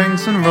lilies,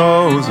 pinks and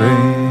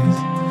roses,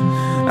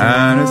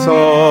 and it's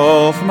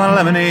all for my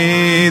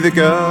Lemony, the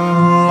girl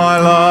I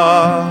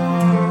love.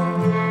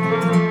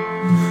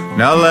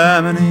 Now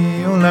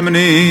Lemony, oh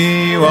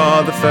Lemony, you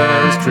are the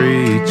fairest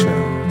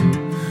creature,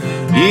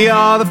 ye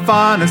are the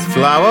finest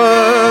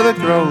flower that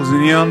grows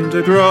in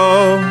yonder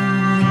grove.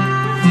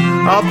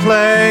 I'll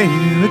play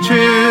you a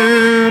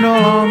tune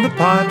all on the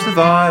pipes of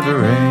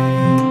ivory,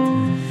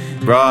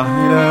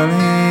 bright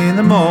early in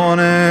the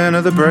morning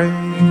of the break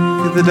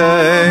of the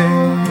day.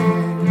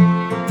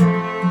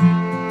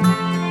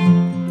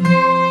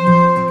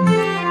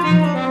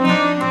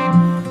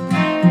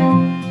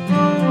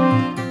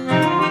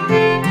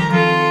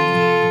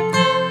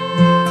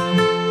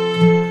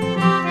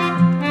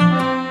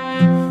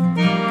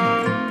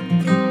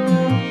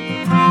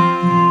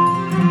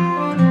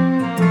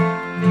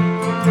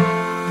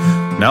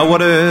 Now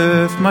what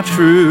if my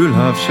true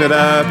love should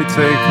ever be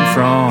taken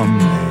from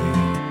me?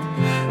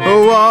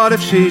 Oh, what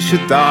if she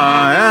should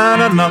die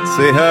and I'd not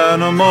see her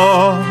no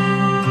more?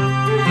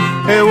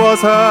 It was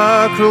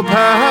her cruel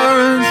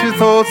parents who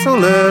thought so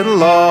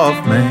little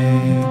of me,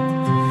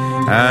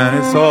 and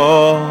it's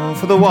all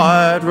for the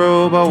white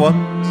robe I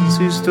once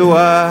used to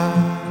wear.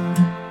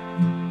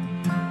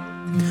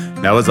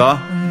 Now as I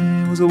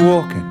was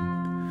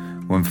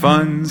a-walking one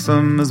fine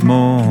summer's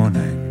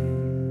morning,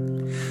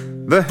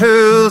 the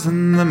hills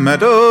and the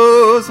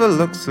meadows will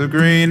look so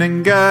green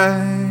and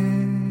gay,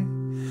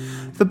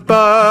 the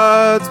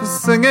birds were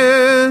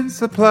singing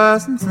so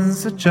pleasant and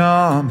so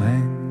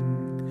charming,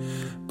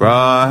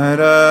 bright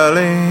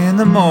early in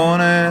the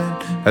morning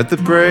at the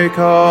break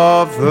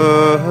of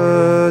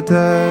the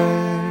day.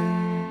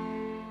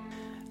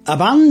 A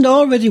band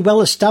already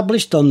well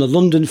established on the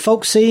London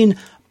folk scene,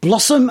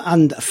 Blossom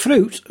and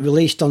Fruit,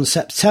 released on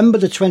September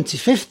the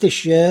 25th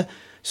this year,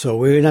 so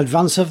we're in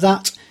advance of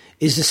that,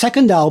 is the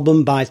second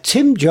album by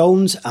Tim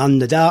Jones and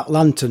the Dark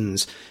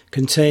Lanterns,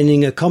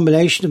 containing a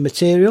combination of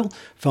material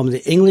from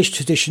the English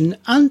tradition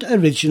and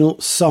original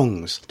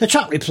songs. The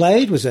track we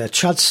played was a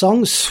trad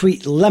song,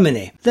 Sweet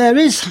Lemony. There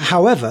is,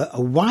 however,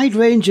 a wide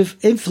range of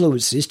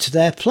influences to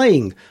their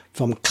playing,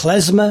 from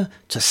klezmer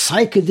to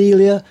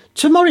psychedelia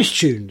to Morris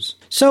tunes.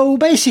 So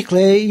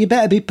basically, you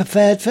better be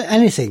prepared for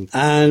anything.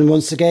 And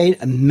once again,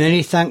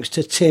 many thanks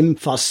to Tim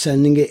for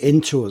sending it in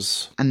to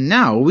us. And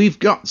now we've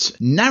got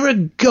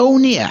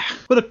Narragonia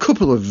with a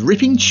couple of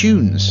ripping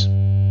tunes.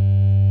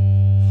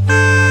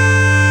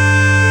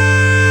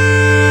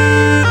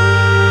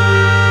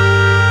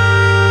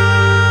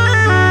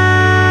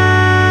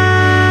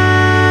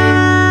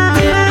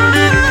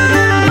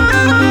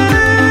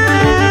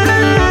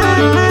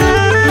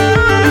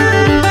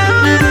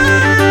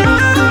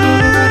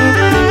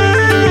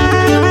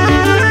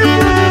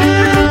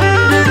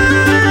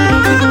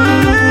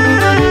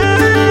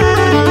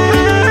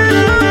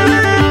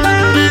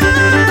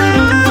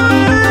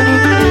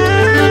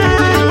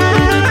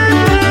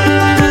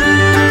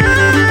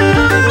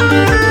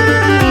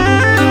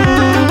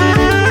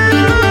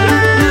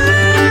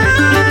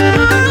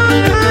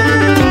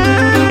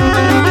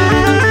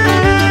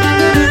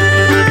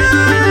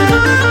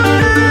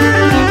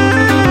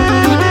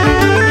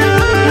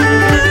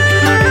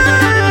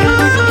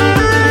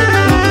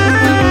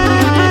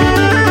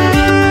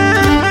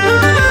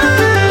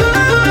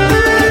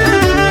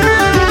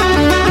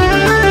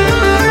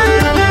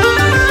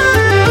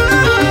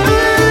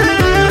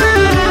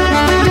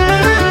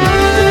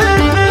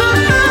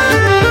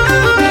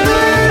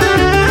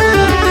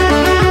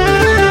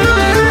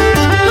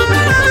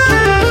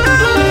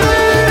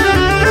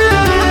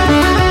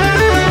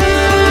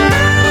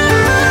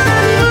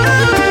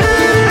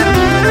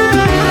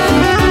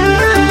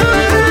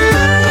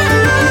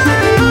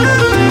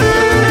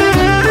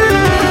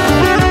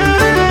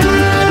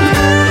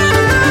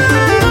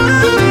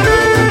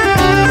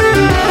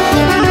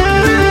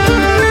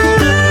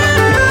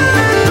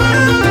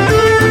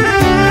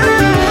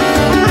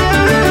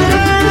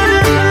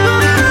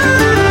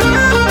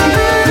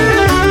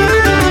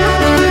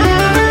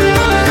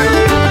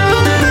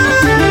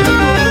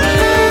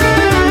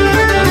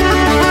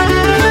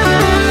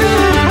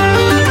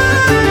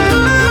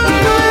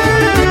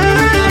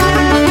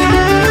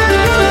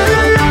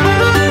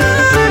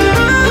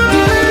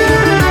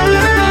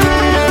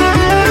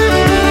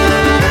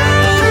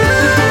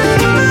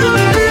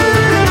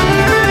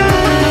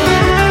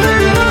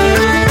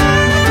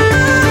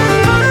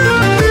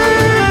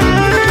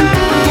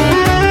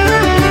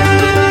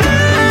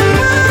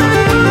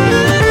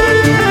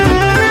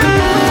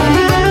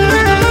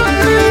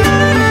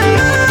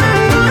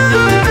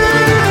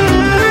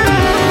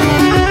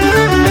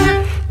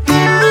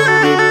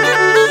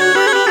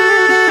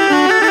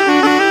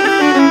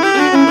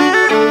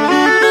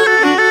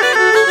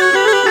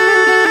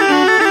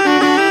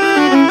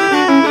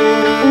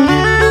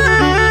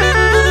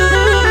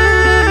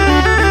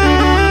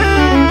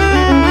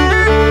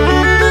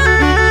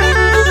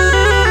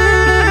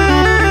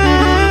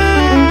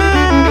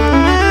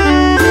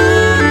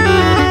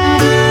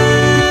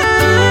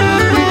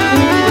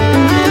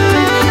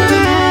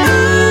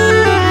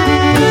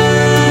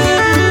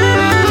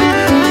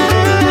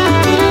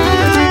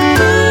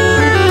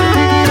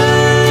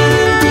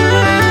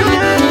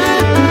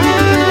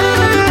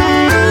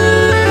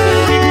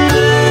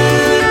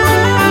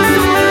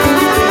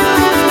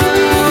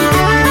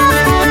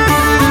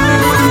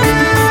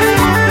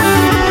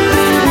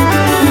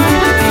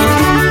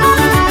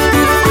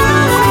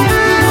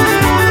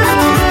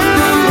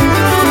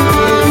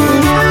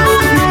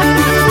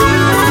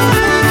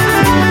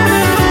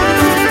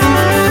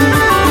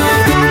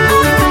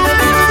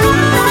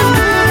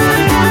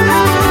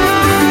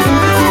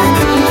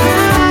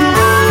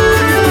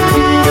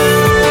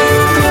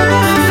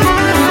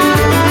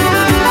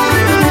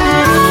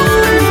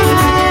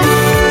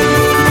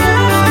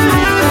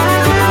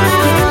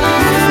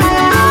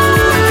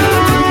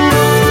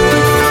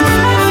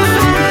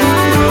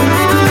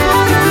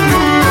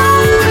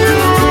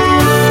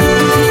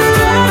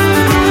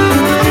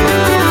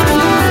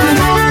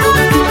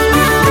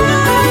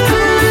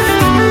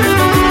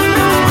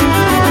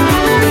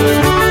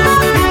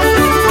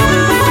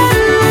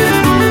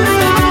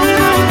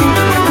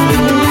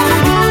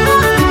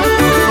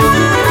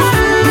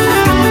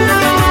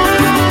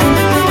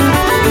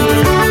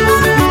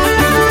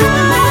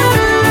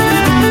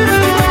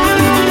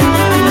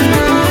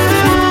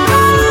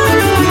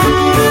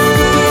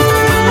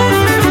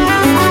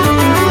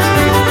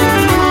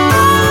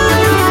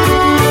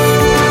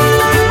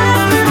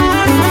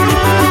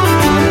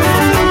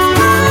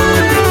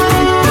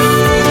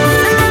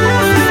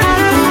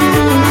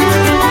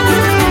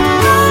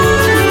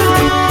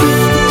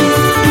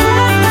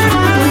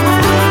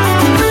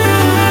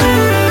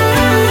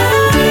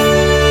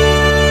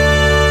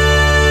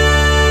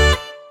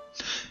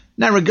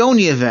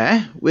 Paragonia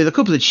there with a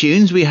couple of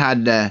tunes. We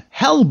had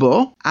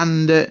Hellbow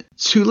and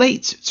Too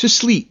Late to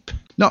Sleep.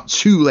 Not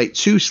Too Late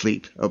to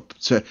Sleep, up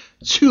to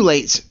Too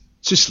Late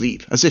to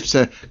Sleep, as if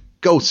to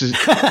go to...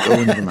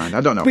 Oh, never mind,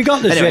 I don't know. We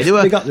got the anyway,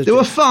 drift. They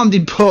were formed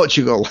in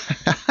Portugal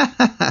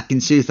in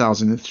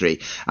 2003,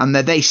 and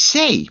they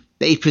say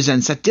they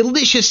present a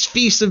delicious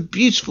feast of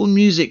beautiful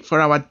music for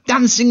our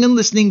dancing and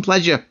listening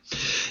pleasure.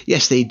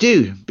 Yes, they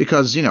do,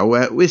 because, you know,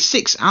 with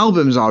 6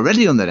 albums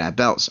already under their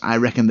belts, I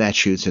reckon they're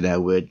true to their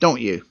word,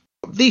 don't you?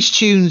 These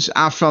tunes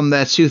are from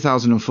their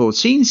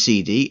 2014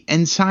 CD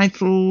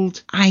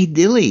entitled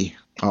Idilly,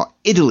 or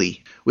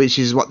Italy, which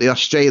is what the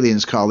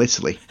Australians call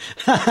Italy.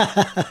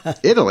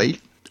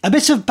 Italy? A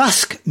bit of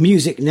Basque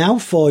music now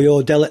for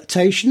your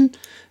delectation.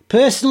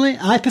 Personally,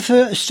 I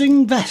prefer a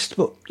string vest,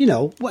 but, you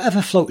know,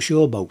 whatever floats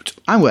your boat.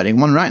 I'm wearing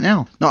one right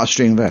now, not a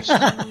string vest.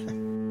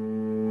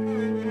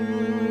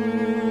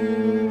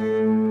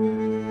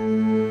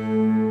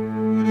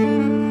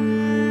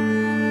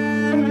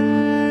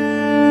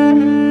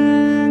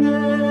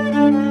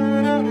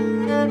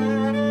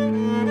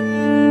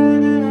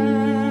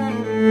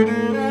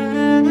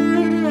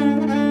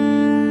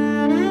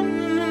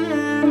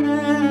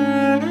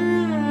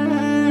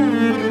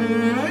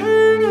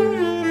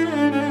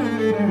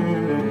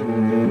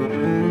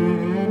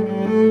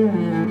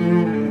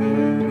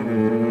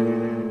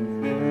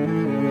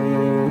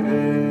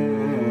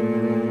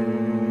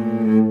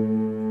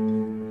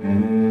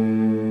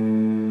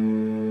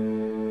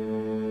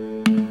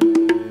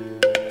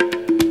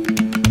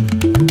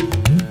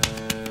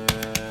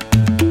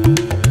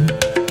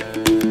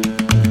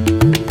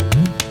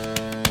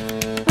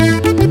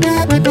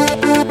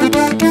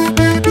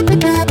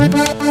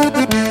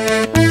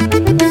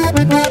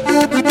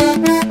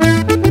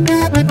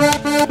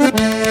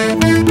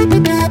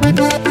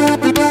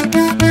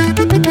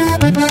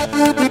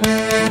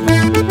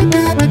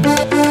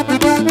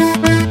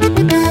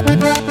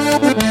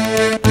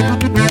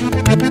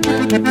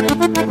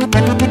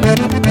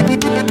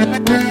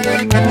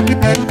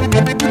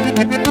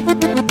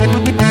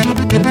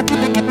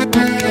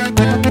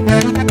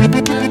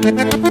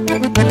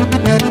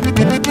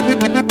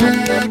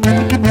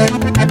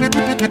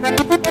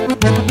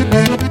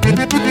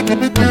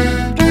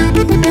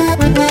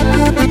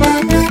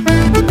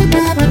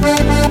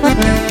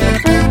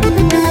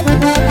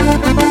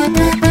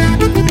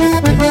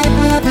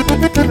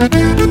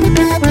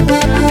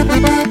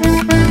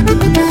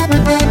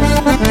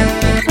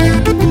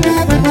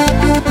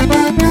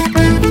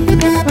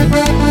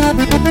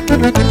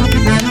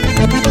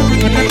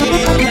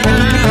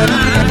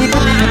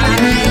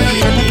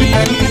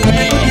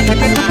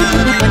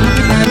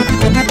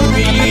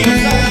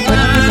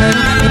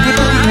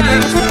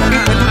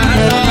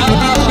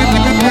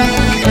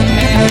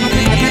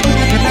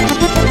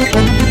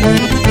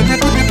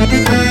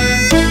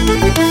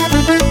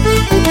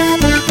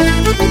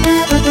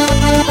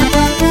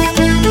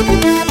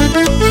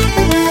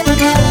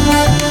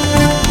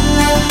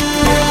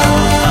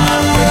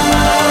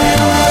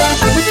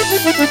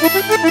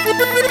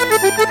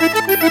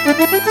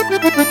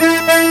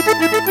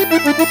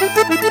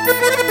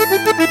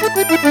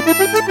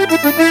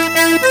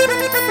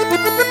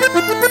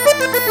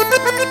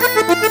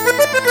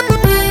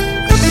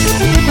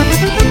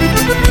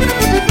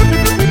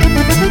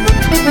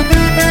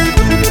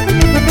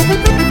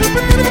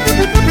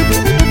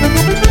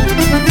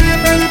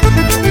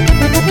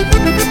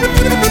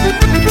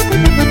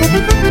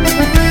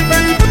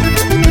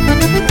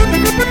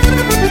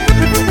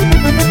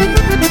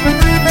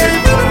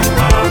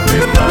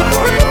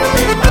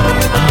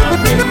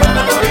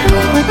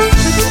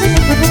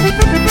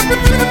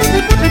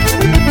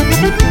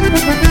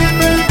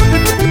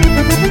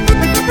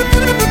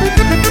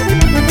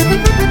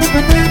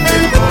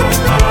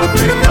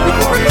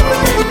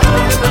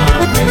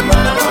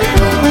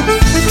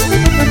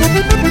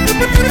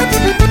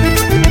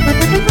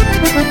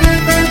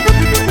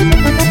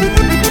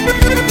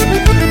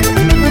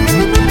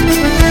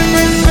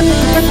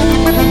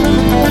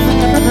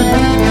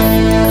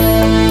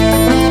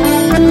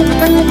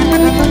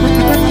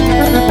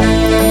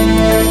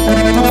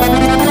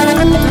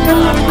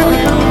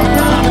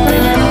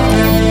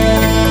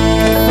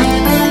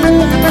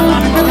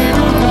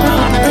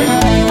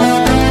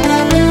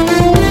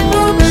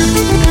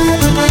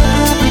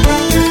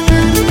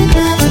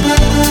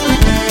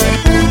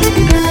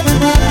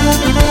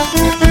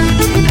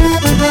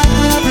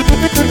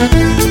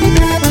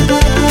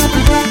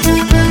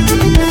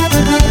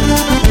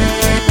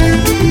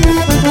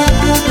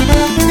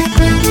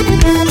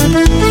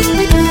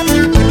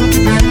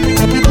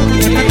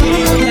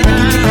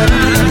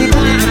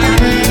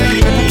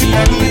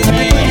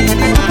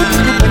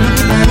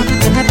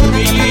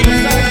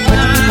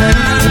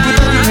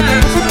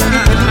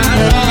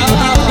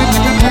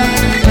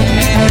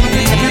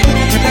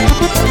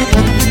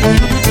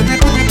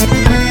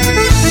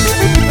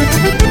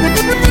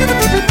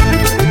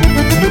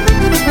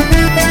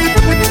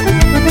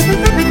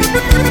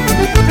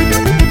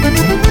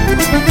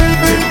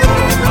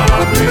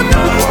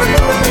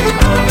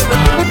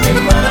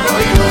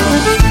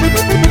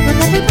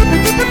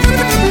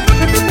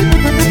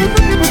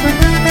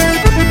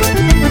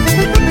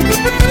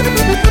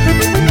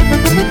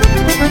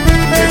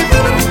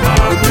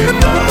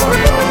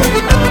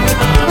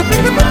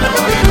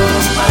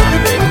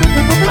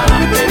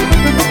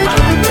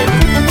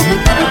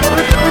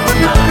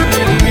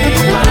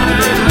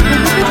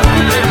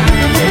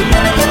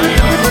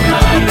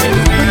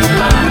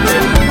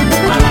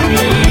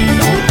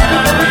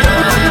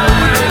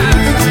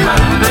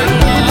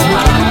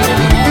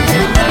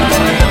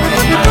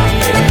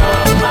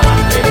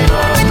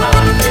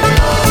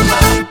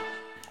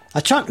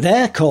 A track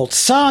there called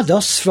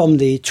Sardos from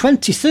the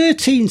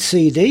 2013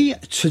 CD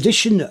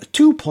Tradition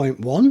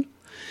 2.1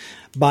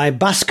 by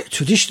Basque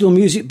traditional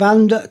music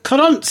band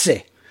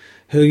Koronce,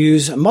 who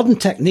use modern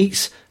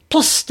techniques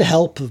plus the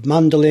help of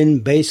mandolin,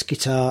 bass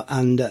guitar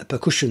and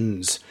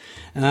percussions.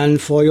 And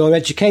for your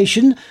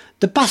education,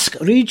 the Basque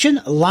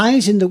region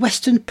lies in the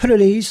Western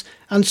Pyrenees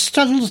and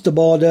straddles the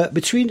border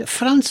between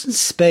France and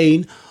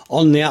Spain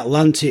on the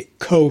Atlantic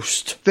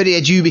coast. Very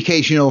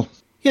educational.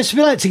 Yes,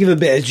 we like to give a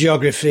bit of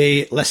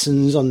geography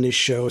lessons on this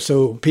show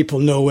so people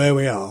know where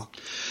we are.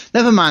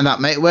 Never mind that,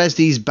 mate. Where's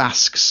these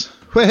Basques?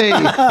 Hey!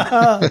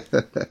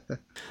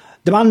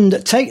 The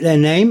band take their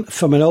name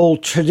from an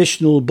old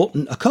traditional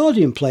button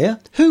accordion player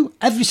who,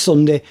 every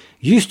Sunday,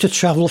 used to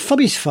travel from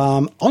his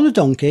farm on a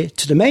donkey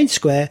to the main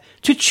square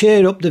to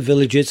cheer up the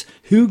villagers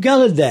who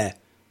gathered there.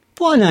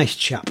 What a nice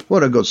chap.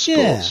 What a good sport.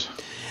 Yeah.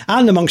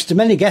 And amongst the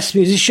many guest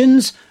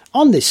musicians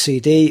on this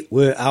CD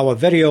were our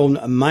very own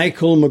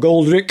Michael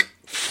McGoldrick,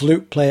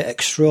 flute player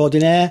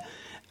extraordinaire,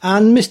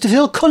 and Mr.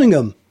 Phil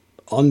Cunningham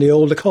on the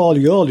old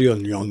accordion.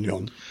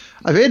 Yon.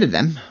 I've heard of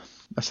them.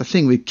 That's the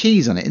thing with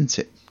keys on it, isn't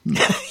it?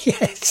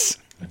 Yes.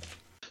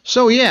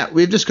 So, yeah,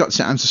 we've just got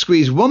time to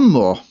squeeze one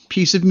more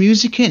piece of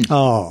music in.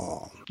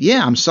 Oh.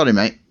 Yeah, I'm sorry,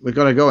 mate. We've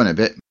got to go in a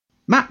bit.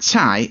 Matt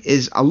Tye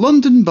is a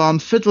London-born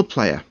fiddle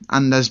player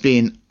and has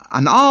been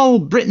an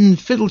All-Britain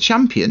fiddle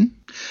champion,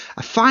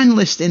 a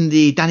finalist in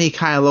the Danny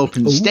Kyle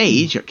Open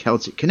stage at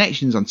Celtic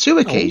Connections on 2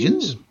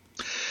 occasions,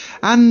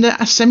 and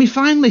a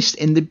semi-finalist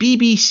in the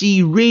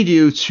BBC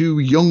Radio 2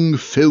 Young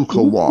Folk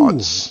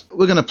Awards.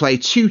 We're going to play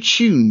 2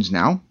 tunes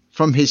now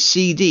from his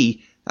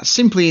CD that's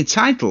simply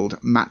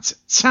entitled Matt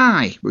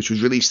Tye, which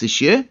was released this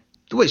year.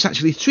 Well, it's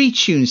actually 3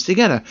 tunes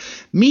together.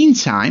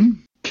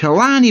 Meantime,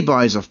 Killarney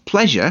Boys of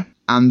Pleasure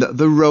and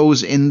The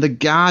Rose in the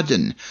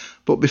Garden.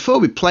 But before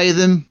we play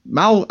them,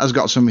 Mal has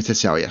got something to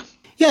tell you.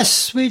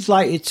 Yes, we'd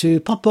like you to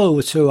pop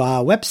over to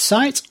our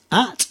website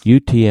at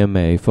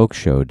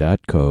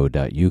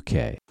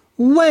utmafolkshow.co.uk,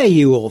 where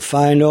you will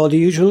find all the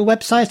usual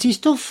websitey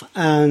stuff,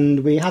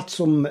 and we had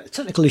some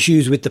technical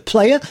issues with the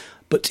player,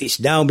 but it's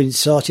now been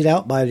sorted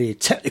out by the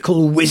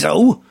technical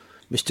wizzo,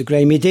 Mr.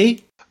 Graeme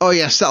D. Oh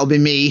yes, that'll be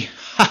me.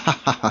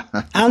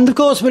 And of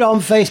course we're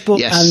on Facebook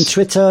Yes. and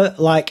Twitter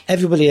like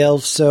everybody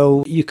else,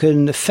 so you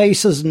can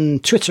face us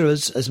and Twitter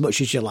us as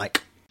much as you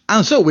like.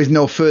 And so, with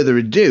no further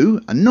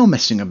ado, and no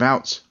messing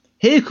about,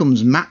 here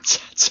comes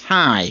Matt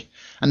Tye.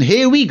 And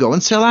here we go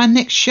until our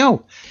next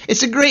show.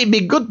 It's a great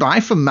big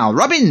goodbye from Mal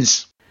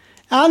Robbins.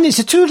 And it's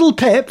a toodle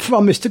pip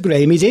from Mr.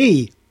 Graeme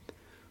D.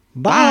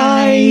 Bye.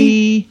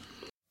 Bye.